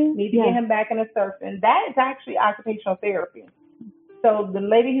or something? Need to get him back into surfing. That is actually occupational therapy. So the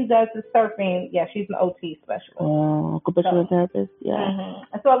lady who does the surfing, she's an OT specialist. Occupational therapist,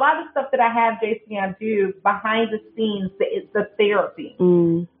 And so a lot of stuff that I have Jason do behind the scenes, it's the therapy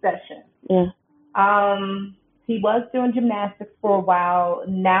session. Yeah. He was doing gymnastics for a while.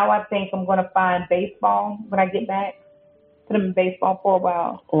 Now I think I'm going to find baseball when I get back. Put him in baseball for a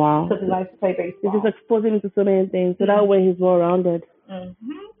while. Wow. Because he likes to play baseball. This is exposing him to so many things. So that way he's well-rounded.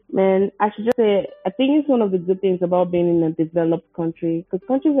 Man, I should just say, I think it's one of the good things about being in a developed country. Because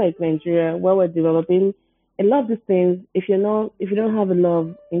countries like Nigeria, where we're developing, a lot of these things, if you don't have a lot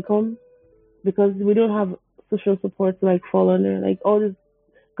of income, because we don't have social support to like fall under, like all this.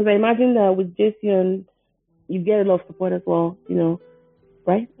 Because I imagine that with Jason, you get a lot of support as well,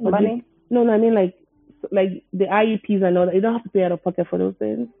 right? Money? No, I mean like the IEPs and all that. You don't have to pay out of pocket for those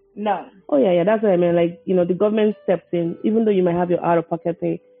things. No. Oh yeah, that's what I mean. Like, the government steps in, even though you might have your out of pocket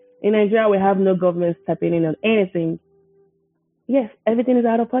pay. In Nigeria, we have no government stepping in on anything. Yes, everything is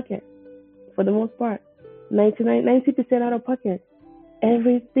out of pocket for the most part. 90% out of pocket.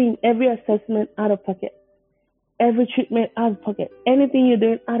 Everything, every assessment out of pocket. Every treatment out of pocket. Anything you're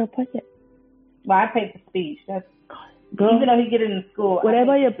doing out of pocket. Well, I paid for speech. That's girl, even though he get it in school.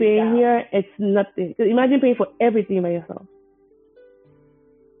 Whatever you're paying here, it's nothing. So imagine paying for everything by yourself.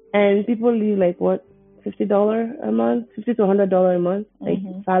 And people leave like what? $50 a month, $50 to $100 a month, like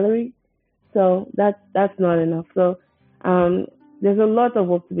salary. So that's not enough. So there's a lot of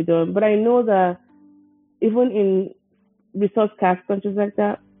work to be done. But I know that even in resource cash countries like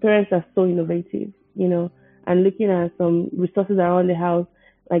that, parents are so innovative, and looking at some resources around the house,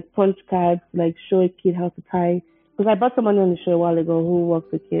 like punch cards, like show a kid how to tie. Because I brought someone on the show a while ago who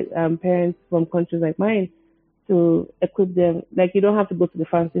works with kids, parents from countries like mine, to equip them. Like, you don't have to go to the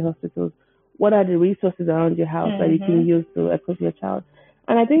fancy hospitals. What are the resources around your house that you can use to equip your child?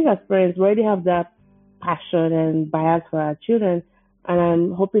 And I think as parents, we already have that passion and bias for our children. And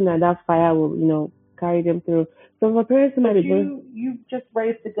I'm hoping that fire will, carry them through. So for parents who might be doing... You just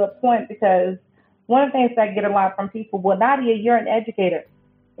raised a good point, because one of the things that I get a lot from people, well, Nydia, you're an educator.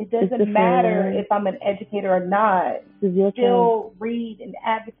 It doesn't matter if I'm an educator or not. Still read and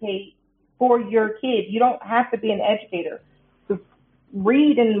advocate for your kid. You don't have to be an educator.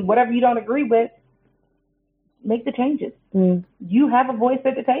 Read, and whatever you don't agree with, make the changes. You have a voice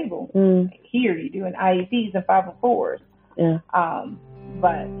at the table. Here you're doing IEPs and 504s. Yeah.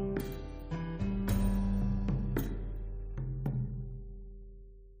 But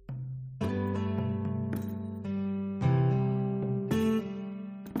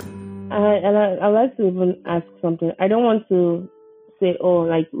I'd like to even ask something. I don't want to say,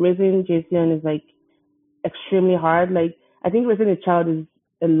 like raising Jason is like extremely hard. Like, I think raising a child is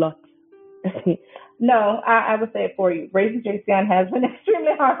a lot. No, I would say it for you. Raising Jason has been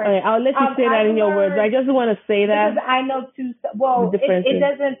extremely hard. Right, I'll let you say that in your words. I just want to say that. Because I know too. Well, it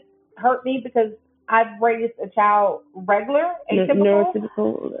doesn't hurt me because I've raised a child regular,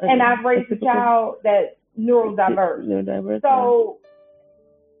 atypical, and I've raised a child that's neurodiverse. So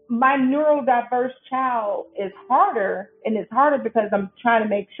my neurodiverse child is harder, and it's harder because I'm trying to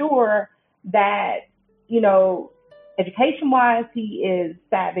make sure that, education-wise, he is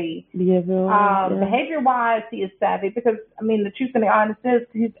savvy. Behavior-wise, he is savvy because, I mean, the truth and the honest is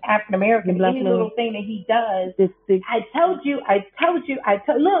he's African-American. Any little thing that he does, I told you,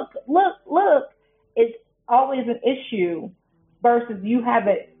 look, it's always an issue versus you have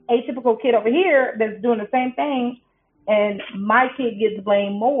an atypical kid over here that's doing the same thing and my kid gets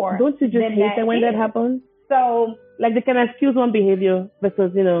blamed more. Don't you just hate that when that happens? So, like they can excuse one behavior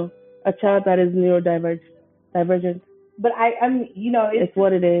versus, a child that is neurodivergent. But I mean, it's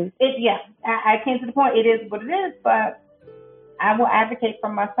what it is. I came to the point. It is what it is. But I will advocate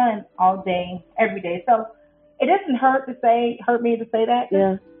for my son all day, every day. So it doesn't hurt me to say that.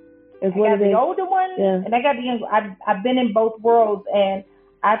 Yeah, it's what it is. I got the older one, and I got the younger. I've been in both worlds, and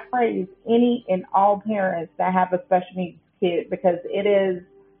I praise any and all parents that have a special needs kid because it is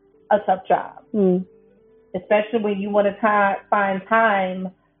a tough job, especially when you want to find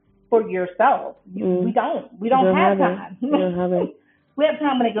time for yourself. We don't have time. We don't have it. We have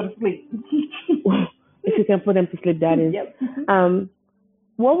time when they go to sleep. If you can put them to sleep, that is. Yep.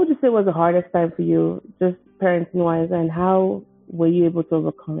 What would you say was the hardest time for you, just parenting wise, and how were you able to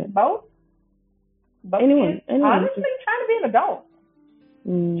overcome it? Both. Anyone. Honestly, trying to be an adult.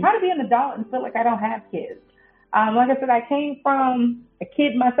 Trying to be an adult and feel like I don't have kids. Like I said, I came from a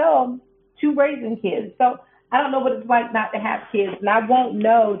kid myself to raising kids. So I don't know what it's like not to have kids. And I won't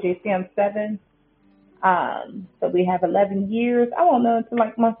know, JC, I'm 7. So we have 11 years. I won't know until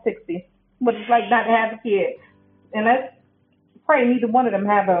like month 60 what it's like not to have a kid. And let's pray neither one of them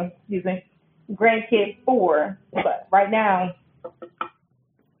have a grandkid 4. But right now,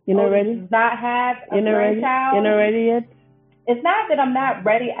 you're not ready? Does not have a grandchild. You're not ready yet? It's not that I'm not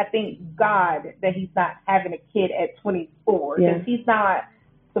ready. I thank God that he's not having a kid at 24 because he's not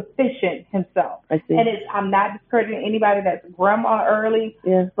sufficient himself. I see. And I'm not discouraging anybody that's grandma early,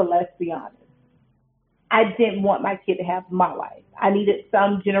 but let's be honest. I didn't want my kid to have my life. I needed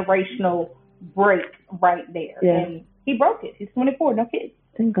some generational break right there. Yeah. And he broke it. He's 24, no kids.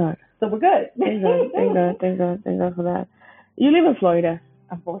 Thank God. So we're good. Thank God for that. You live in Florida.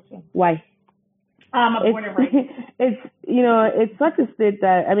 Unfortunately. Why? I'm born and raised. It's such a state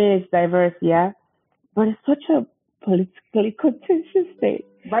that, it's diverse, but it's such a politically contentious state.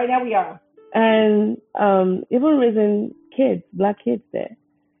 Right now we are. And even raising kids, black kids there.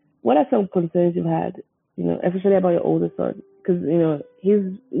 What are some concerns you've had, especially about your older son? Because,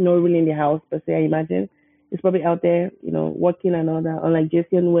 he's not really in the house, per se, I imagine. He's probably out there, working and all that. Unlike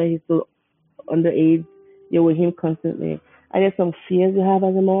Jason, where he's still underage, you're with him constantly. Are there some fears you have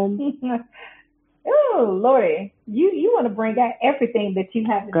as a mom? Oh, Lordy. You want to bring out everything that you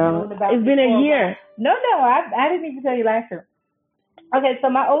haven't known about. It's been a year. No, I didn't even tell you last year. Okay, so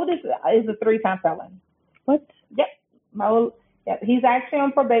my oldest is a 3-time felon. What? Yep. He's actually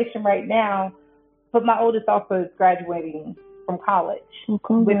on probation right now, but my oldest also is graduating from college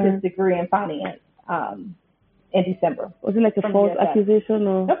with his degree in finance in December. Was it like a false accusation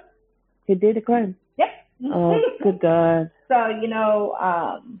or? Nope. He did the crime? Yep. Oh, good God. So,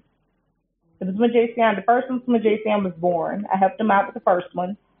 it was when the first one was when JCM was born. I helped him out with the first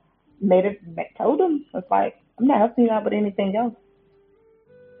one. Told him, it's like, I'm not helping you out with anything else.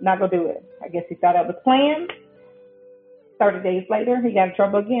 Not gonna do it. I guess he thought I was playing. 30 days later, he got in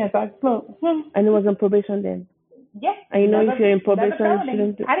trouble again. So I just look. And he was on probation then? Yeah. And if you're in probation, you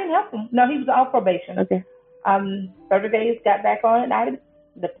shouldn't do. I didn't help him. No, he was on probation. Okay. 30 days, got back on it.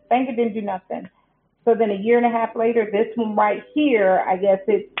 The finger didn't do nothing. So then a year and a half later, this one right here, I guess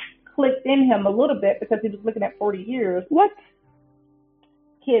it clicked in him a little bit because he was looking at 40 years. What?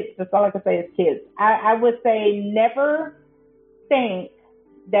 Kids. That's all I can say is kids. I would say never think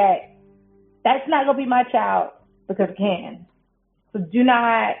that that's not going to be my child because it can. So do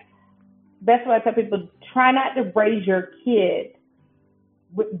not, that's what I tell people, try not to raise your kid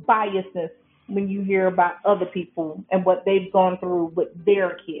with biasness when you hear about other people and what they've gone through with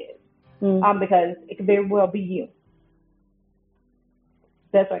their kids. Because it could very well be you.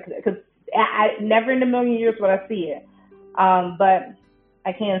 That's right, because I never in a million years would I see it. But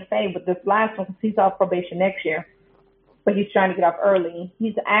I can't say with this last one because he's off probation next year, but he's trying to get off early.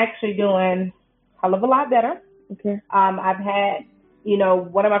 He's actually doing a hell of a lot better. Okay. I've had,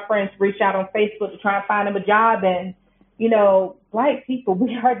 one of my friends reach out on Facebook to try and find him a job, and Black people,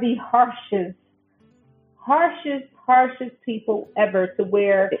 we are the harshest people ever, to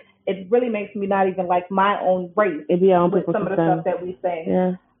where it really makes me not even like my own race with some of the stuff that we say.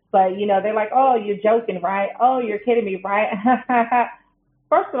 Yeah. But, they're like, oh, you're joking, right? Oh, you're kidding me, right?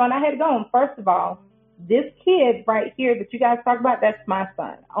 First of all, and I had to go on. First of all, this kid right here that you guys talk about, that's my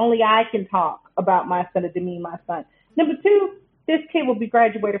son. Only I can talk about my son and demean my son. Number 2, this kid will be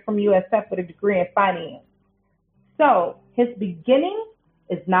graduated from USF with a degree in finance. So his beginning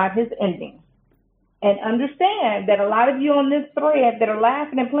is not his ending. And understand that a lot of you on this thread that are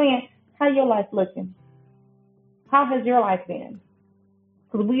laughing and playing, how your life looking? How has your life been?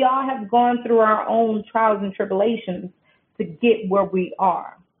 Because we all have gone through our own trials and tribulations to get where we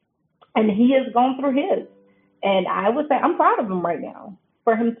are. And he has gone through his. And I would say I'm proud of him right now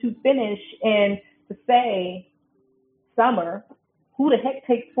for him to finish and to say, summer, who the heck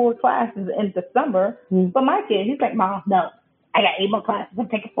takes 4 classes in the summer? But my kid, he's like, Mom, no, I got 8 more classes. I'm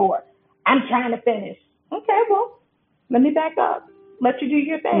taking 4. I'm trying to finish. Okay, well, let me back up. Let you do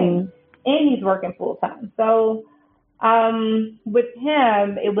your thing. And he's working full time. So with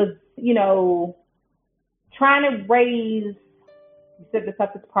him, it was, trying to raise, you said the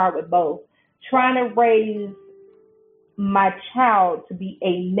toughest part with both, trying to raise my child to be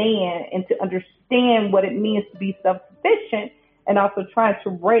a man and to understand what it means to be self-sufficient, and also trying to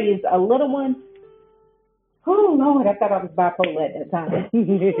raise a little one. Oh, Lord, I thought I was bipolar at that time.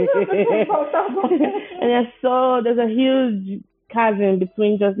 And there's a huge chasm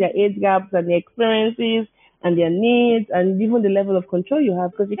between just their age gaps and their experiences and their needs and even the level of control you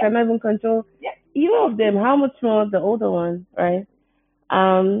have, because you cannot even control either of them. How much more the older one, right?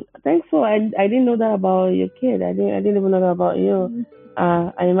 Thanks for, I didn't know that about your kid. I didn't even know that about you.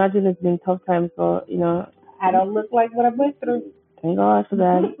 I imagine it's been tough times for, I don't look like what I went through. Thank God for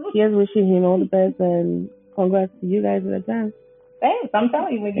that. Here's wishing him all the best, and congrats to you guys in advance. Thanks. I'm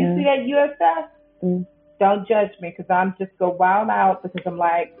telling you, when you see that US stuff, don't judge me, because I'm just go wild out, because I'm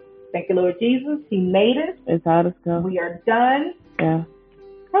like, thank you, Lord Jesus. He made us. It's out of stuff. We are done. Yeah.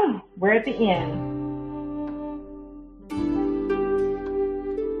 We're at the end.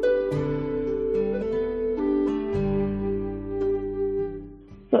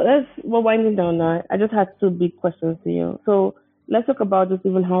 So we're winding down now. I just had 2 big questions to you. So let's talk about just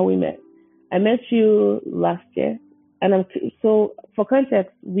even how we met. I met you last year, and so for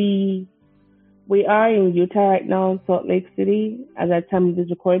context, we are in Utah right now, Salt Lake City, at that time of this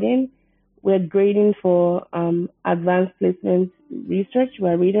recording. We're grading for advanced placement research.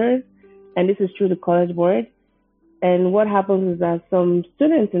 We're readers, and this is through the College Board. And what happens is that some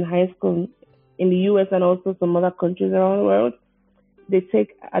students in high school in the U.S. and also some other countries around the world, they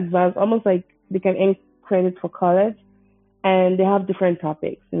take advanced, almost like they can earn credit for college, and they have different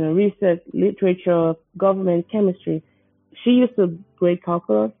topics, research, literature, government, chemistry. She used to grade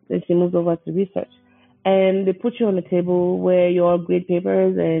calculus, then she moved over to research. And they put you on the table where you all grade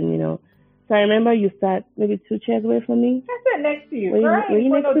papers, and, So I remember you sat maybe 2 chairs away from me. I sat next to you. Were you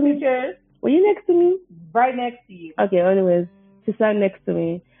next to me? Chairs. Were you next to me? Right next to you. Okay, anyways, she sat next to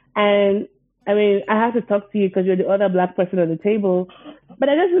me. And I mean, I have to talk to you because you're the other Black person on the table. But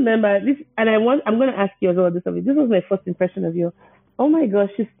I just remember this, and I'm going to ask you as well this of it. This was my first impression of you. Oh my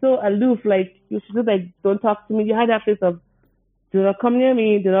gosh, she's so aloof. Like, she's just like, don't talk to me. You had that face of, do not come near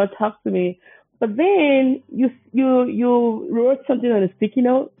me, do not talk to me. But then you wrote something on a sticky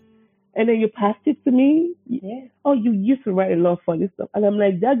note, and then you passed it to me. Yeah. Oh, you used to write a lot of funny stuff. And I'm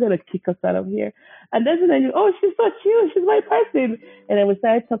like, they're going to kick us out of here. And then I knew, oh, she's so cute. She's my person. And then we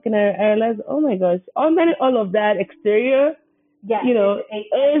started talking, and I realized, oh my gosh, all of that exterior,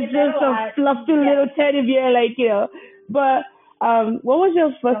 it's just a fluffy little teddy bear, But what was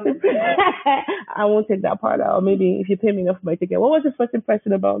your first impression? I won't take that part out. Maybe if you pay me enough for my ticket. What was your first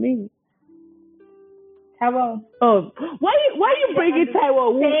impression about me? Tyrone. Oh, why you bringing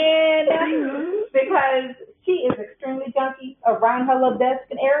Tyrone? Because she is extremely junky around her little desk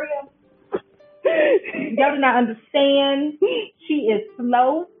and area. Y'all do not understand. She is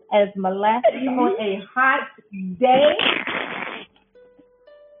slow as molasses on a hot day.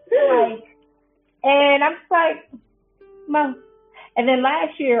 And I'm just like, Mom. And then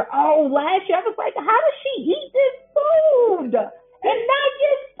last year I was like, how does she eat this food and not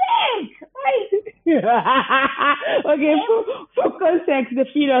get sick? Okay, for context, they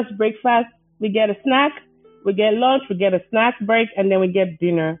feed us breakfast, we get a snack, we get lunch, we get a snack break, and then we get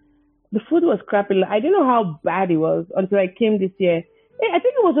dinner. The food was crappy. I didn't know how bad it was until I came this year. I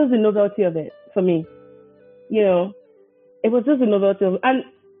think it was just the novelty of it for me. It was just the novelty of it. And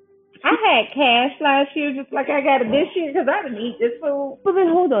I had cash last year, just like I got it this year, because I didn't eat this food. But then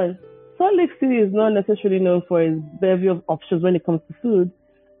hold on. Salt Lake City is not necessarily known for its bevy of options when it comes to food.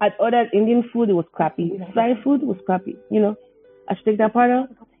 At ordered Indian food, it was crappy. Thai food was crappy. I should take that part out.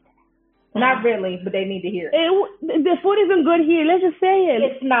 Not really, but they need to hear it. The food isn't good here. Let's just say it.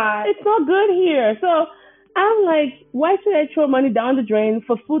 It's not. It's not good here. So I'm like, why should I throw money down the drain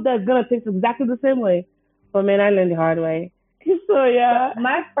for food that's going to taste exactly the same way? But man, I learned the hard way. So yeah. But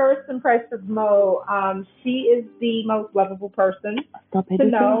my first impression of Mo, she is the most lovable person to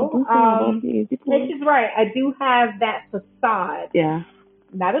know. And she's right. I do have that facade. Yeah.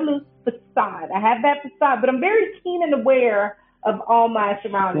 Not a loose facade. I have that facade, but I'm very keen and aware of all my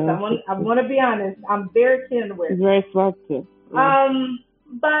surroundings. I want to be honest. I'm very keen and aware. It's very smart too. Yeah.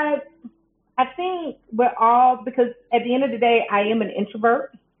 But I think we're all, because at the end of the day, I am an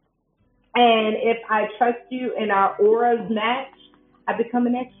introvert. And if I trust you and our auras match, I become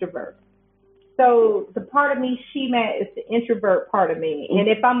an extrovert. So the part of me she met is the introvert part of me. And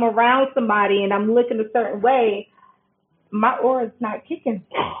if I'm around somebody and I'm looking a certain way, my aura's not kicking.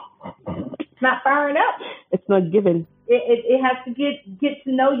 It's not firing up. It's not given. It has to get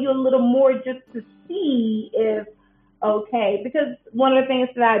to know you a little more just to see if, okay, because one of the things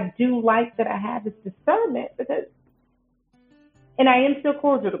that I do like that I have is discernment, because, and I am still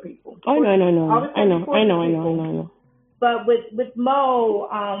cordial to people. Oh, no. I know. But with Mo,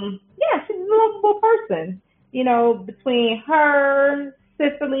 yeah, she's a lovable person. You know, between her,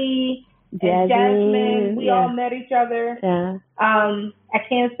 Cicely, and Jasmine, we all met each other. Yeah. I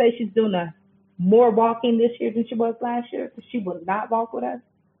can't say she's doing more walking this year than she was last year, because she would not walk with us.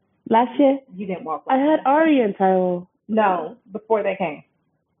 Last year? You didn't walk with us. I had Ari and Tyrell. No, before they came.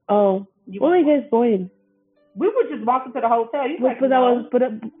 Oh. Where were you guys going? We were just walking to the hotel. Because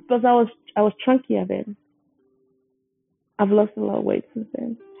I was chunky a bit. I've lost a lot of weight since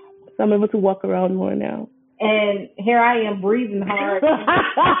then, so I'm able to walk around more now. And here I am breathing hard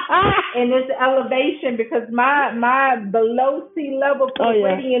in this elevation, because my below sea level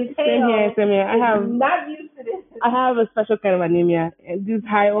Floridian tail Same here. I'm not used to this. I have a special kind of anemia. This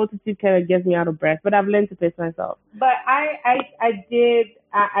high altitude kind of gets me out of breath, but I've learned to pace myself. But I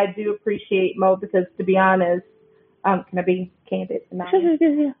do appreciate Mo, because, to be honest, can I be candid tonight?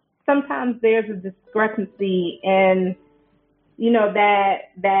 Sure. Sometimes there's a discrepancy in, you know,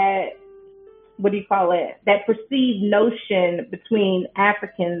 that what do you call it? That perceived notion between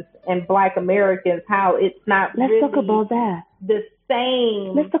Africans and Black Americans, how it's not Let's really talk about that. The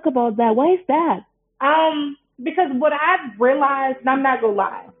same. Let's talk about that. Why is that? Because what I've realized, and I'm not gonna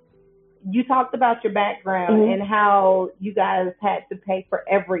lie, you talked about your background and how you guys had to pay for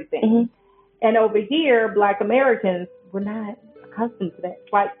everything. And over here, Black Americans were not accustomed to that.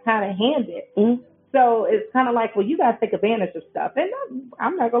 It's like kind of handed. So it's kind of like, well, you guys take advantage of stuff. And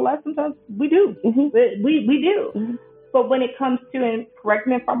I'm not going to lie, sometimes we do. We do. But when it comes to, and correct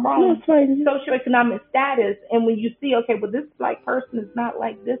me if I'm wrong, socioeconomic status, and when you see, okay, well, this Black person is not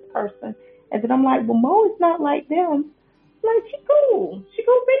like this person. And then I'm like, well, Mo is not like them. I'm like, she cool. She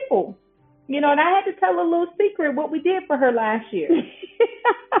cool people. You know, and I had to tell a little secret what we did for her last year.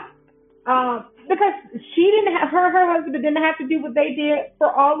 Because she didn't have, her husband didn't have to do what they did for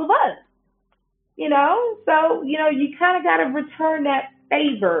all of us. You know, so, you know, you kind of got to return that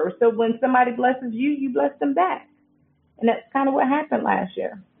favor. So when somebody blesses you, you bless them back. And that's kind of what happened last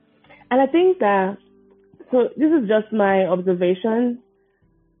year. And I think that, so this is just my observation.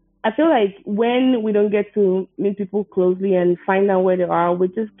 I feel like when we don't get to meet people closely and find out where they are, we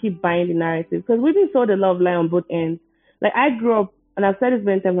just keep buying the narrative. Because we've been sold a love lie on both ends. Like, I grew up, and I've said this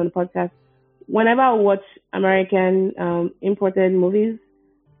many times on the podcast, whenever I watch American imported movies,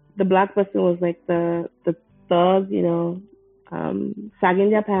 the Black person was like the thug, you know, sagging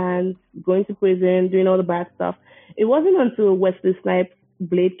their pants, going to prison, doing all the bad stuff. It wasn't until Wesley Snipes'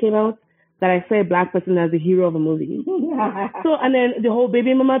 Blade came out that I saw a Black person as the hero of a movie. So, and then the whole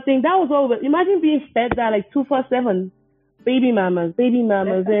baby mama thing, that was all. Imagine being fed that like 247 baby mamas, and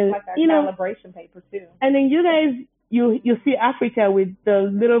like you know, calibration paper too. And then you guys, you see Africa with the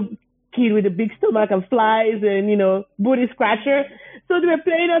little kid with a big stomach and flies and, you know, booty scratcher. So they were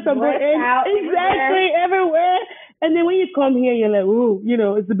playing us on the end. Exactly, everywhere. And then when you come here, you're like, ooh, you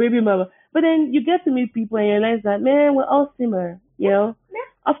know, it's the baby mama. But then you get to meet people and you realize that, man, we're all similar, you know? Yeah.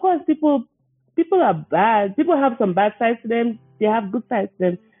 Of course, people are bad. People have some bad sides to them. They have good sides to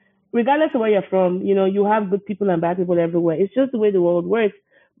them. Regardless of where you're from, you know, you have good people and bad people everywhere. It's just the way the world works.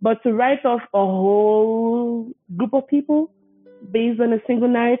 But to write off a whole group of people based on a single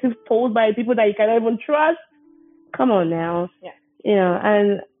narrative told by people that you cannot even trust, come on now. Yeah. You know,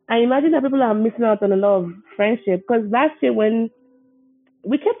 and I imagine that people are missing out on a lot of friendship, because last year when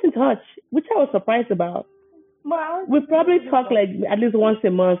we kept in touch, which I was surprised about. Well, we probably talk like at least once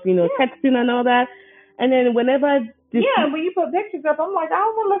a month, you know, texting and all that. And then whenever when you put pictures up, I'm like, I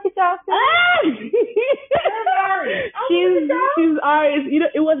don't want to look at y'all. She's Ari. You know,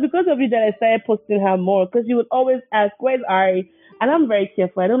 it was because of you that I started posting her more, because you would always ask, where's Ari? And I'm very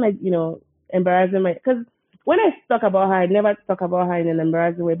careful. I don't like, you know, embarrassing because when I talk about her, I never talk about her in an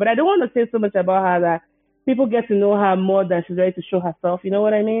embarrassing way. But I don't want to say so much about her that people get to know her more than she's ready to show herself. You know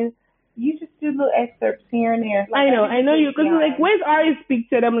what I mean? You just do little excerpts here and there. Like, I know you, because like, where's Ari's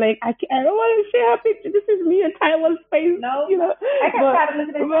picture? I'm like, I don't want to share her picture. This is me and Taiwan's face. No, you know. I can try to look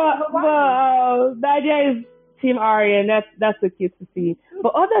at it. But the idea is Team Ari, and that's so cute to see.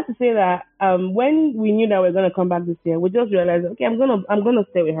 But all that to say that when we knew that we were gonna come back this year, we just realized, okay, I'm gonna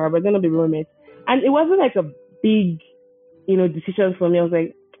stay with her. We're gonna be roommates, and it wasn't like a big, decision for me. I was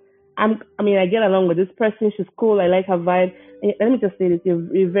like, I get along with this person. She's cool. I like her vibe. And let me just say this: you're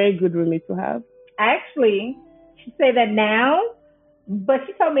a very good roommate to have. Actually, she said that now, but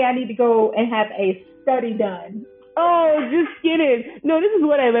she told me I need to go and have a study done. Oh, just kidding. No, this is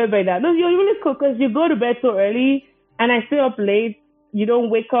what I meant by that. No, you're really cool because you go to bed so early and I stay up late. You don't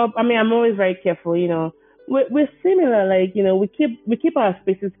wake up. I'm always very careful, We're similar, like, we keep our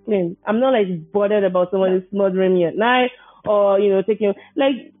spaces clean. I'm not like bothered about someone smothering me at night or, taking,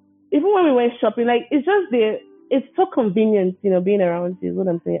 like, even when we went shopping, like, it's just it's so convenient, being around you is what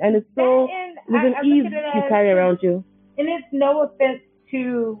I'm saying. And it's so, there's an ease you carry around you. And it's no offense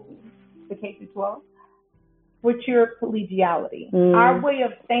to the K-12. With your collegiality. Our way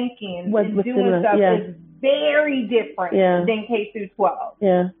of thinking and doing stuff is very different than K-12.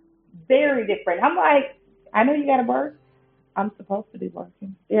 Yeah. Very different. I'm like, I know you got to work. I'm supposed to be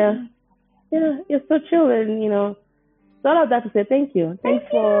working. Yeah. Yeah, you're so chill, and, so all of that to say thank you. Thanks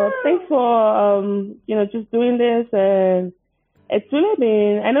for just doing this, and it's really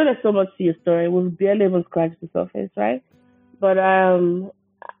been, I know there's so much to your story. We've barely even scratched the surface, right? But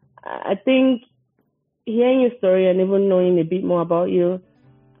I think hearing your story and even knowing a bit more about you,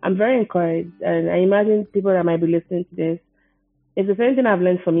 I'm very encouraged. And I imagine people that might be listening to this, if there's anything I've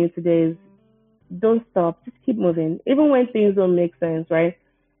learned from you today is don't stop, just keep moving. Even when things don't make sense, right?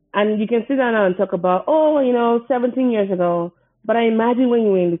 And you can sit down now and talk about, 17 years ago. But I imagine when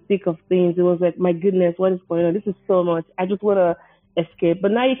you were in the thick of things, it was like, my goodness, what is going on? This is so much. I just want to escape.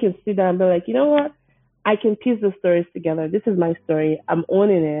 But now you can sit down and be like, you know what? I can piece the stories together. This is my story. I'm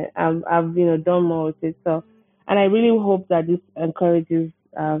owning it. I've done more with it. So, and I really hope that this encourages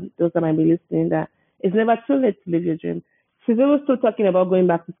those that might be listening that it's never too late to live your dream. She's even still talking about going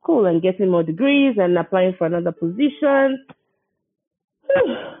back to school and getting more degrees and applying for another position.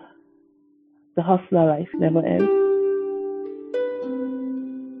 The hustler life never ends.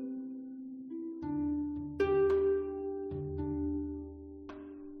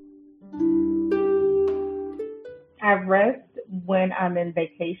 I rest when I'm in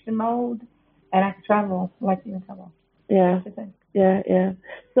vacation mode, and I can travel like you can travel. Yeah.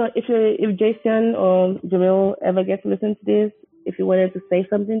 So if Jason or Jamil ever get to listen to this, if you wanted to say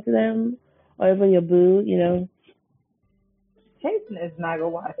something to them, or even your boo, Jason is not gonna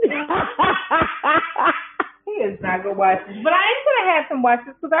watch it. He is not gonna watch this, but I am gonna have him watch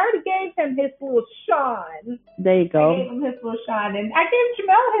this because I already gave him his little shine. There you go. I gave him his little shine, and I gave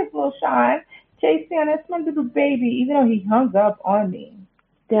Jamel his little shine. Jason, that's my little baby, even though he hung up on me.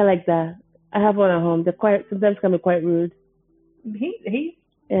 They're like that. I have one at home. They're sometimes can be quite rude.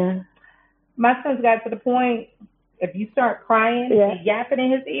 Yeah. My son's got to the point, if you start crying and yapping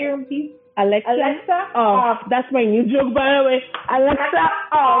in his ear, he's Alexa off. That's my new joke, by the way. Alexa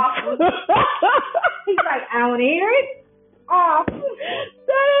off. He's like, I don't hear it. Off.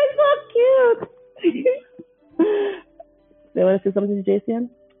 That is so cute. They want to say something to Jason?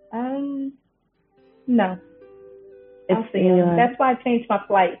 No. That's why I changed my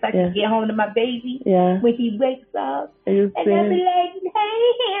flights. I can get home to my baby when he wakes up. And I'll be like,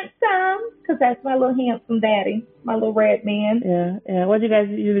 hey, handsome. Because that's my little handsome daddy, my little red man. Yeah. What do you guys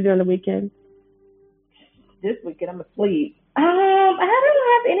usually do on the weekend? This weekend, I'm asleep. I don't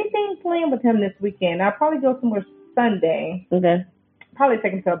have anything planned with him this weekend. I'll probably go somewhere Sunday. Okay. Probably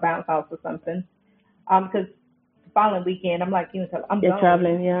take him to a bounce house or something. Because the following weekend, I'm like, I'm You're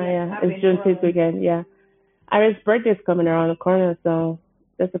traveling, yeah. It's Juneteenth weekend, yeah. Ari's birthday's coming around the corner, so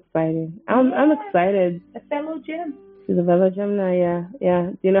that's exciting. I'm excited. That's that little gym. She's a fellow gym now, yeah.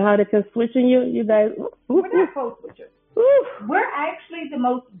 Do you know how they can switch on you guys? We're not code switchers. We're actually the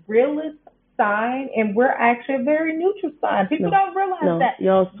most realist sign, and we're actually a very neutral sign. People don't realize that. You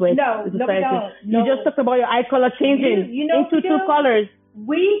all switch. No, we don't. You just talked about your eye color changing into two colors.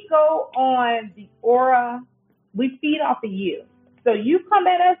 We go on the aura. We feed off of you. So you come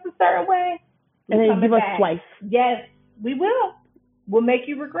at us a certain way, and then you give us twice. Yes, we will. We'll make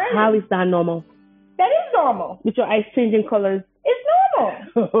you regret it. How is that normal? That is normal. With your eyes changing colors. It's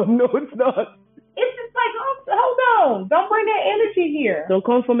normal. Oh, no, it's not. It's just like, hold on. Don't bring that energy here. Don't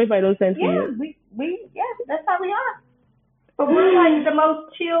come for me if I don't send to you. That's how we are. But we're like the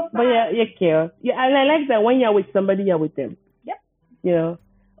most chill side. But yeah, you're cute. Yeah, and I like that when you're with somebody, you're with them. Yep. You know,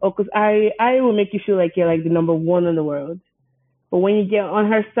 Oh, because I will make you feel like you're like the number one in the world. But when you get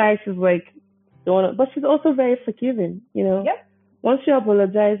on her side, she's like, don't wanna, but she's also very forgiving, you know? Yep. Once you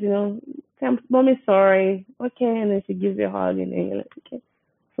apologize, you know, mommy's sorry. Okay. And then she gives you a hug and then you're like, okay,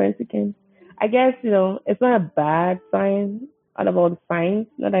 friends again. I guess, you know, it's not a bad sign out of all the signs.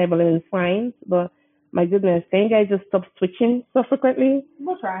 Not that I believe in signs, but my goodness, can you guys just stop switching so frequently?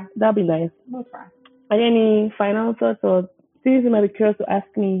 We'll try. That'd be nice. We'll try. Are there any final thoughts or things you might be curious to ask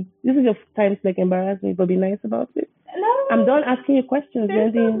me? This is your time to like embarrass me, but be nice about it. No. I'm done asking you questions.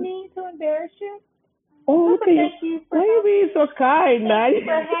 There's no need to embarrass you. Oh, okay. Thank you for why are you being so kind, man? Thank you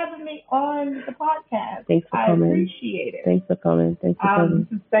for having me on the podcast. Thanks for coming. I appreciate it. Thanks for coming. Thanks for coming.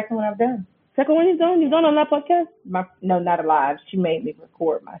 This is the second one I've done. Second one you've done? You've done on that podcast? No, not alive. She made me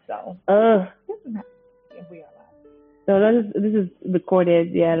record myself. We are live. No, this is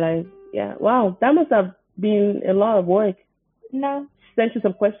recorded. Yeah, like, yeah. Wow, that must have been a lot of work. No. She sent you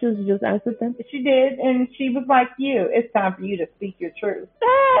some questions, you just answered them? She did, and she was like you. It's time for you to speak your truth.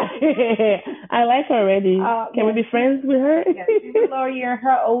 I like her already. Can we be friends with her? Yeah, she's a lawyer.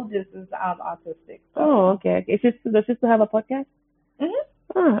 Her oldest is autistic. So. Oh, okay. Does she still have a podcast? Mm-hmm.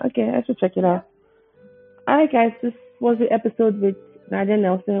 Oh, okay. I should check it out. All right, guys. This was the episode with Nydia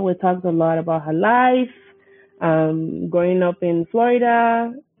Nelson. We talked a lot about her life, growing up in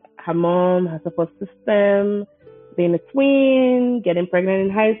Florida, her mom, her support system, being a twin, getting pregnant in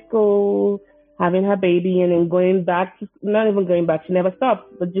high school, having her baby, and then going back, not even going back, she never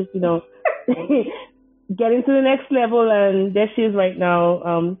stopped, but just, you know, getting to the next level. And there she is right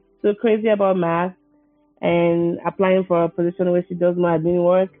now, so crazy about math and applying for a position where she does more admin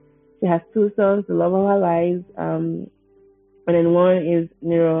work. She has 2 sons, the love of her lives, and then one is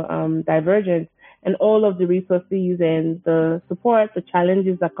neurodivergent. And all of the resources and the support, the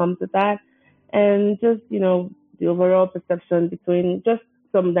challenges that comes with that, and just, you know, the overall perception between just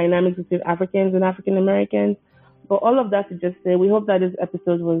some dynamics between Africans and African Americans. But all of that to just say, we hope that this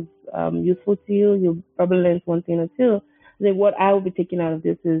episode was useful to you. You'll probably learn one thing or two. I think what I will be taking out of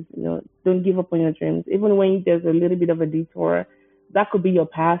this is, you know, don't give up on your dreams. Even when there's a little bit of a detour, that could be your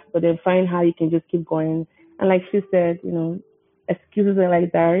path, but then find how you can just keep going. And like she said, you know, excuses are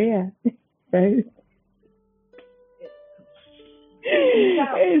like diarrhea, right?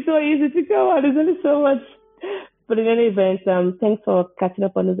 It's so easy to go on. There's only so much. But in any event, thanks for catching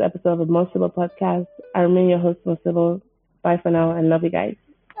up on this episode of the More Sibyl Podcast. I remain your host, More Sibyl. Bye for now, and love you guys.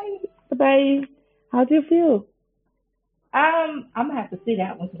 Bye. Bye. How do you feel? I'm gonna have to see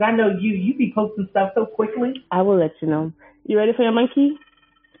that one because I know you be posting stuff so quickly. I will let you know. You ready for your monkey?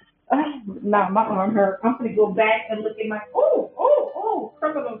 Nah, my arm hurt. I'm gonna go back and look at my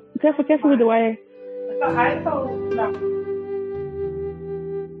criminal. Careful with the wire. So I told no.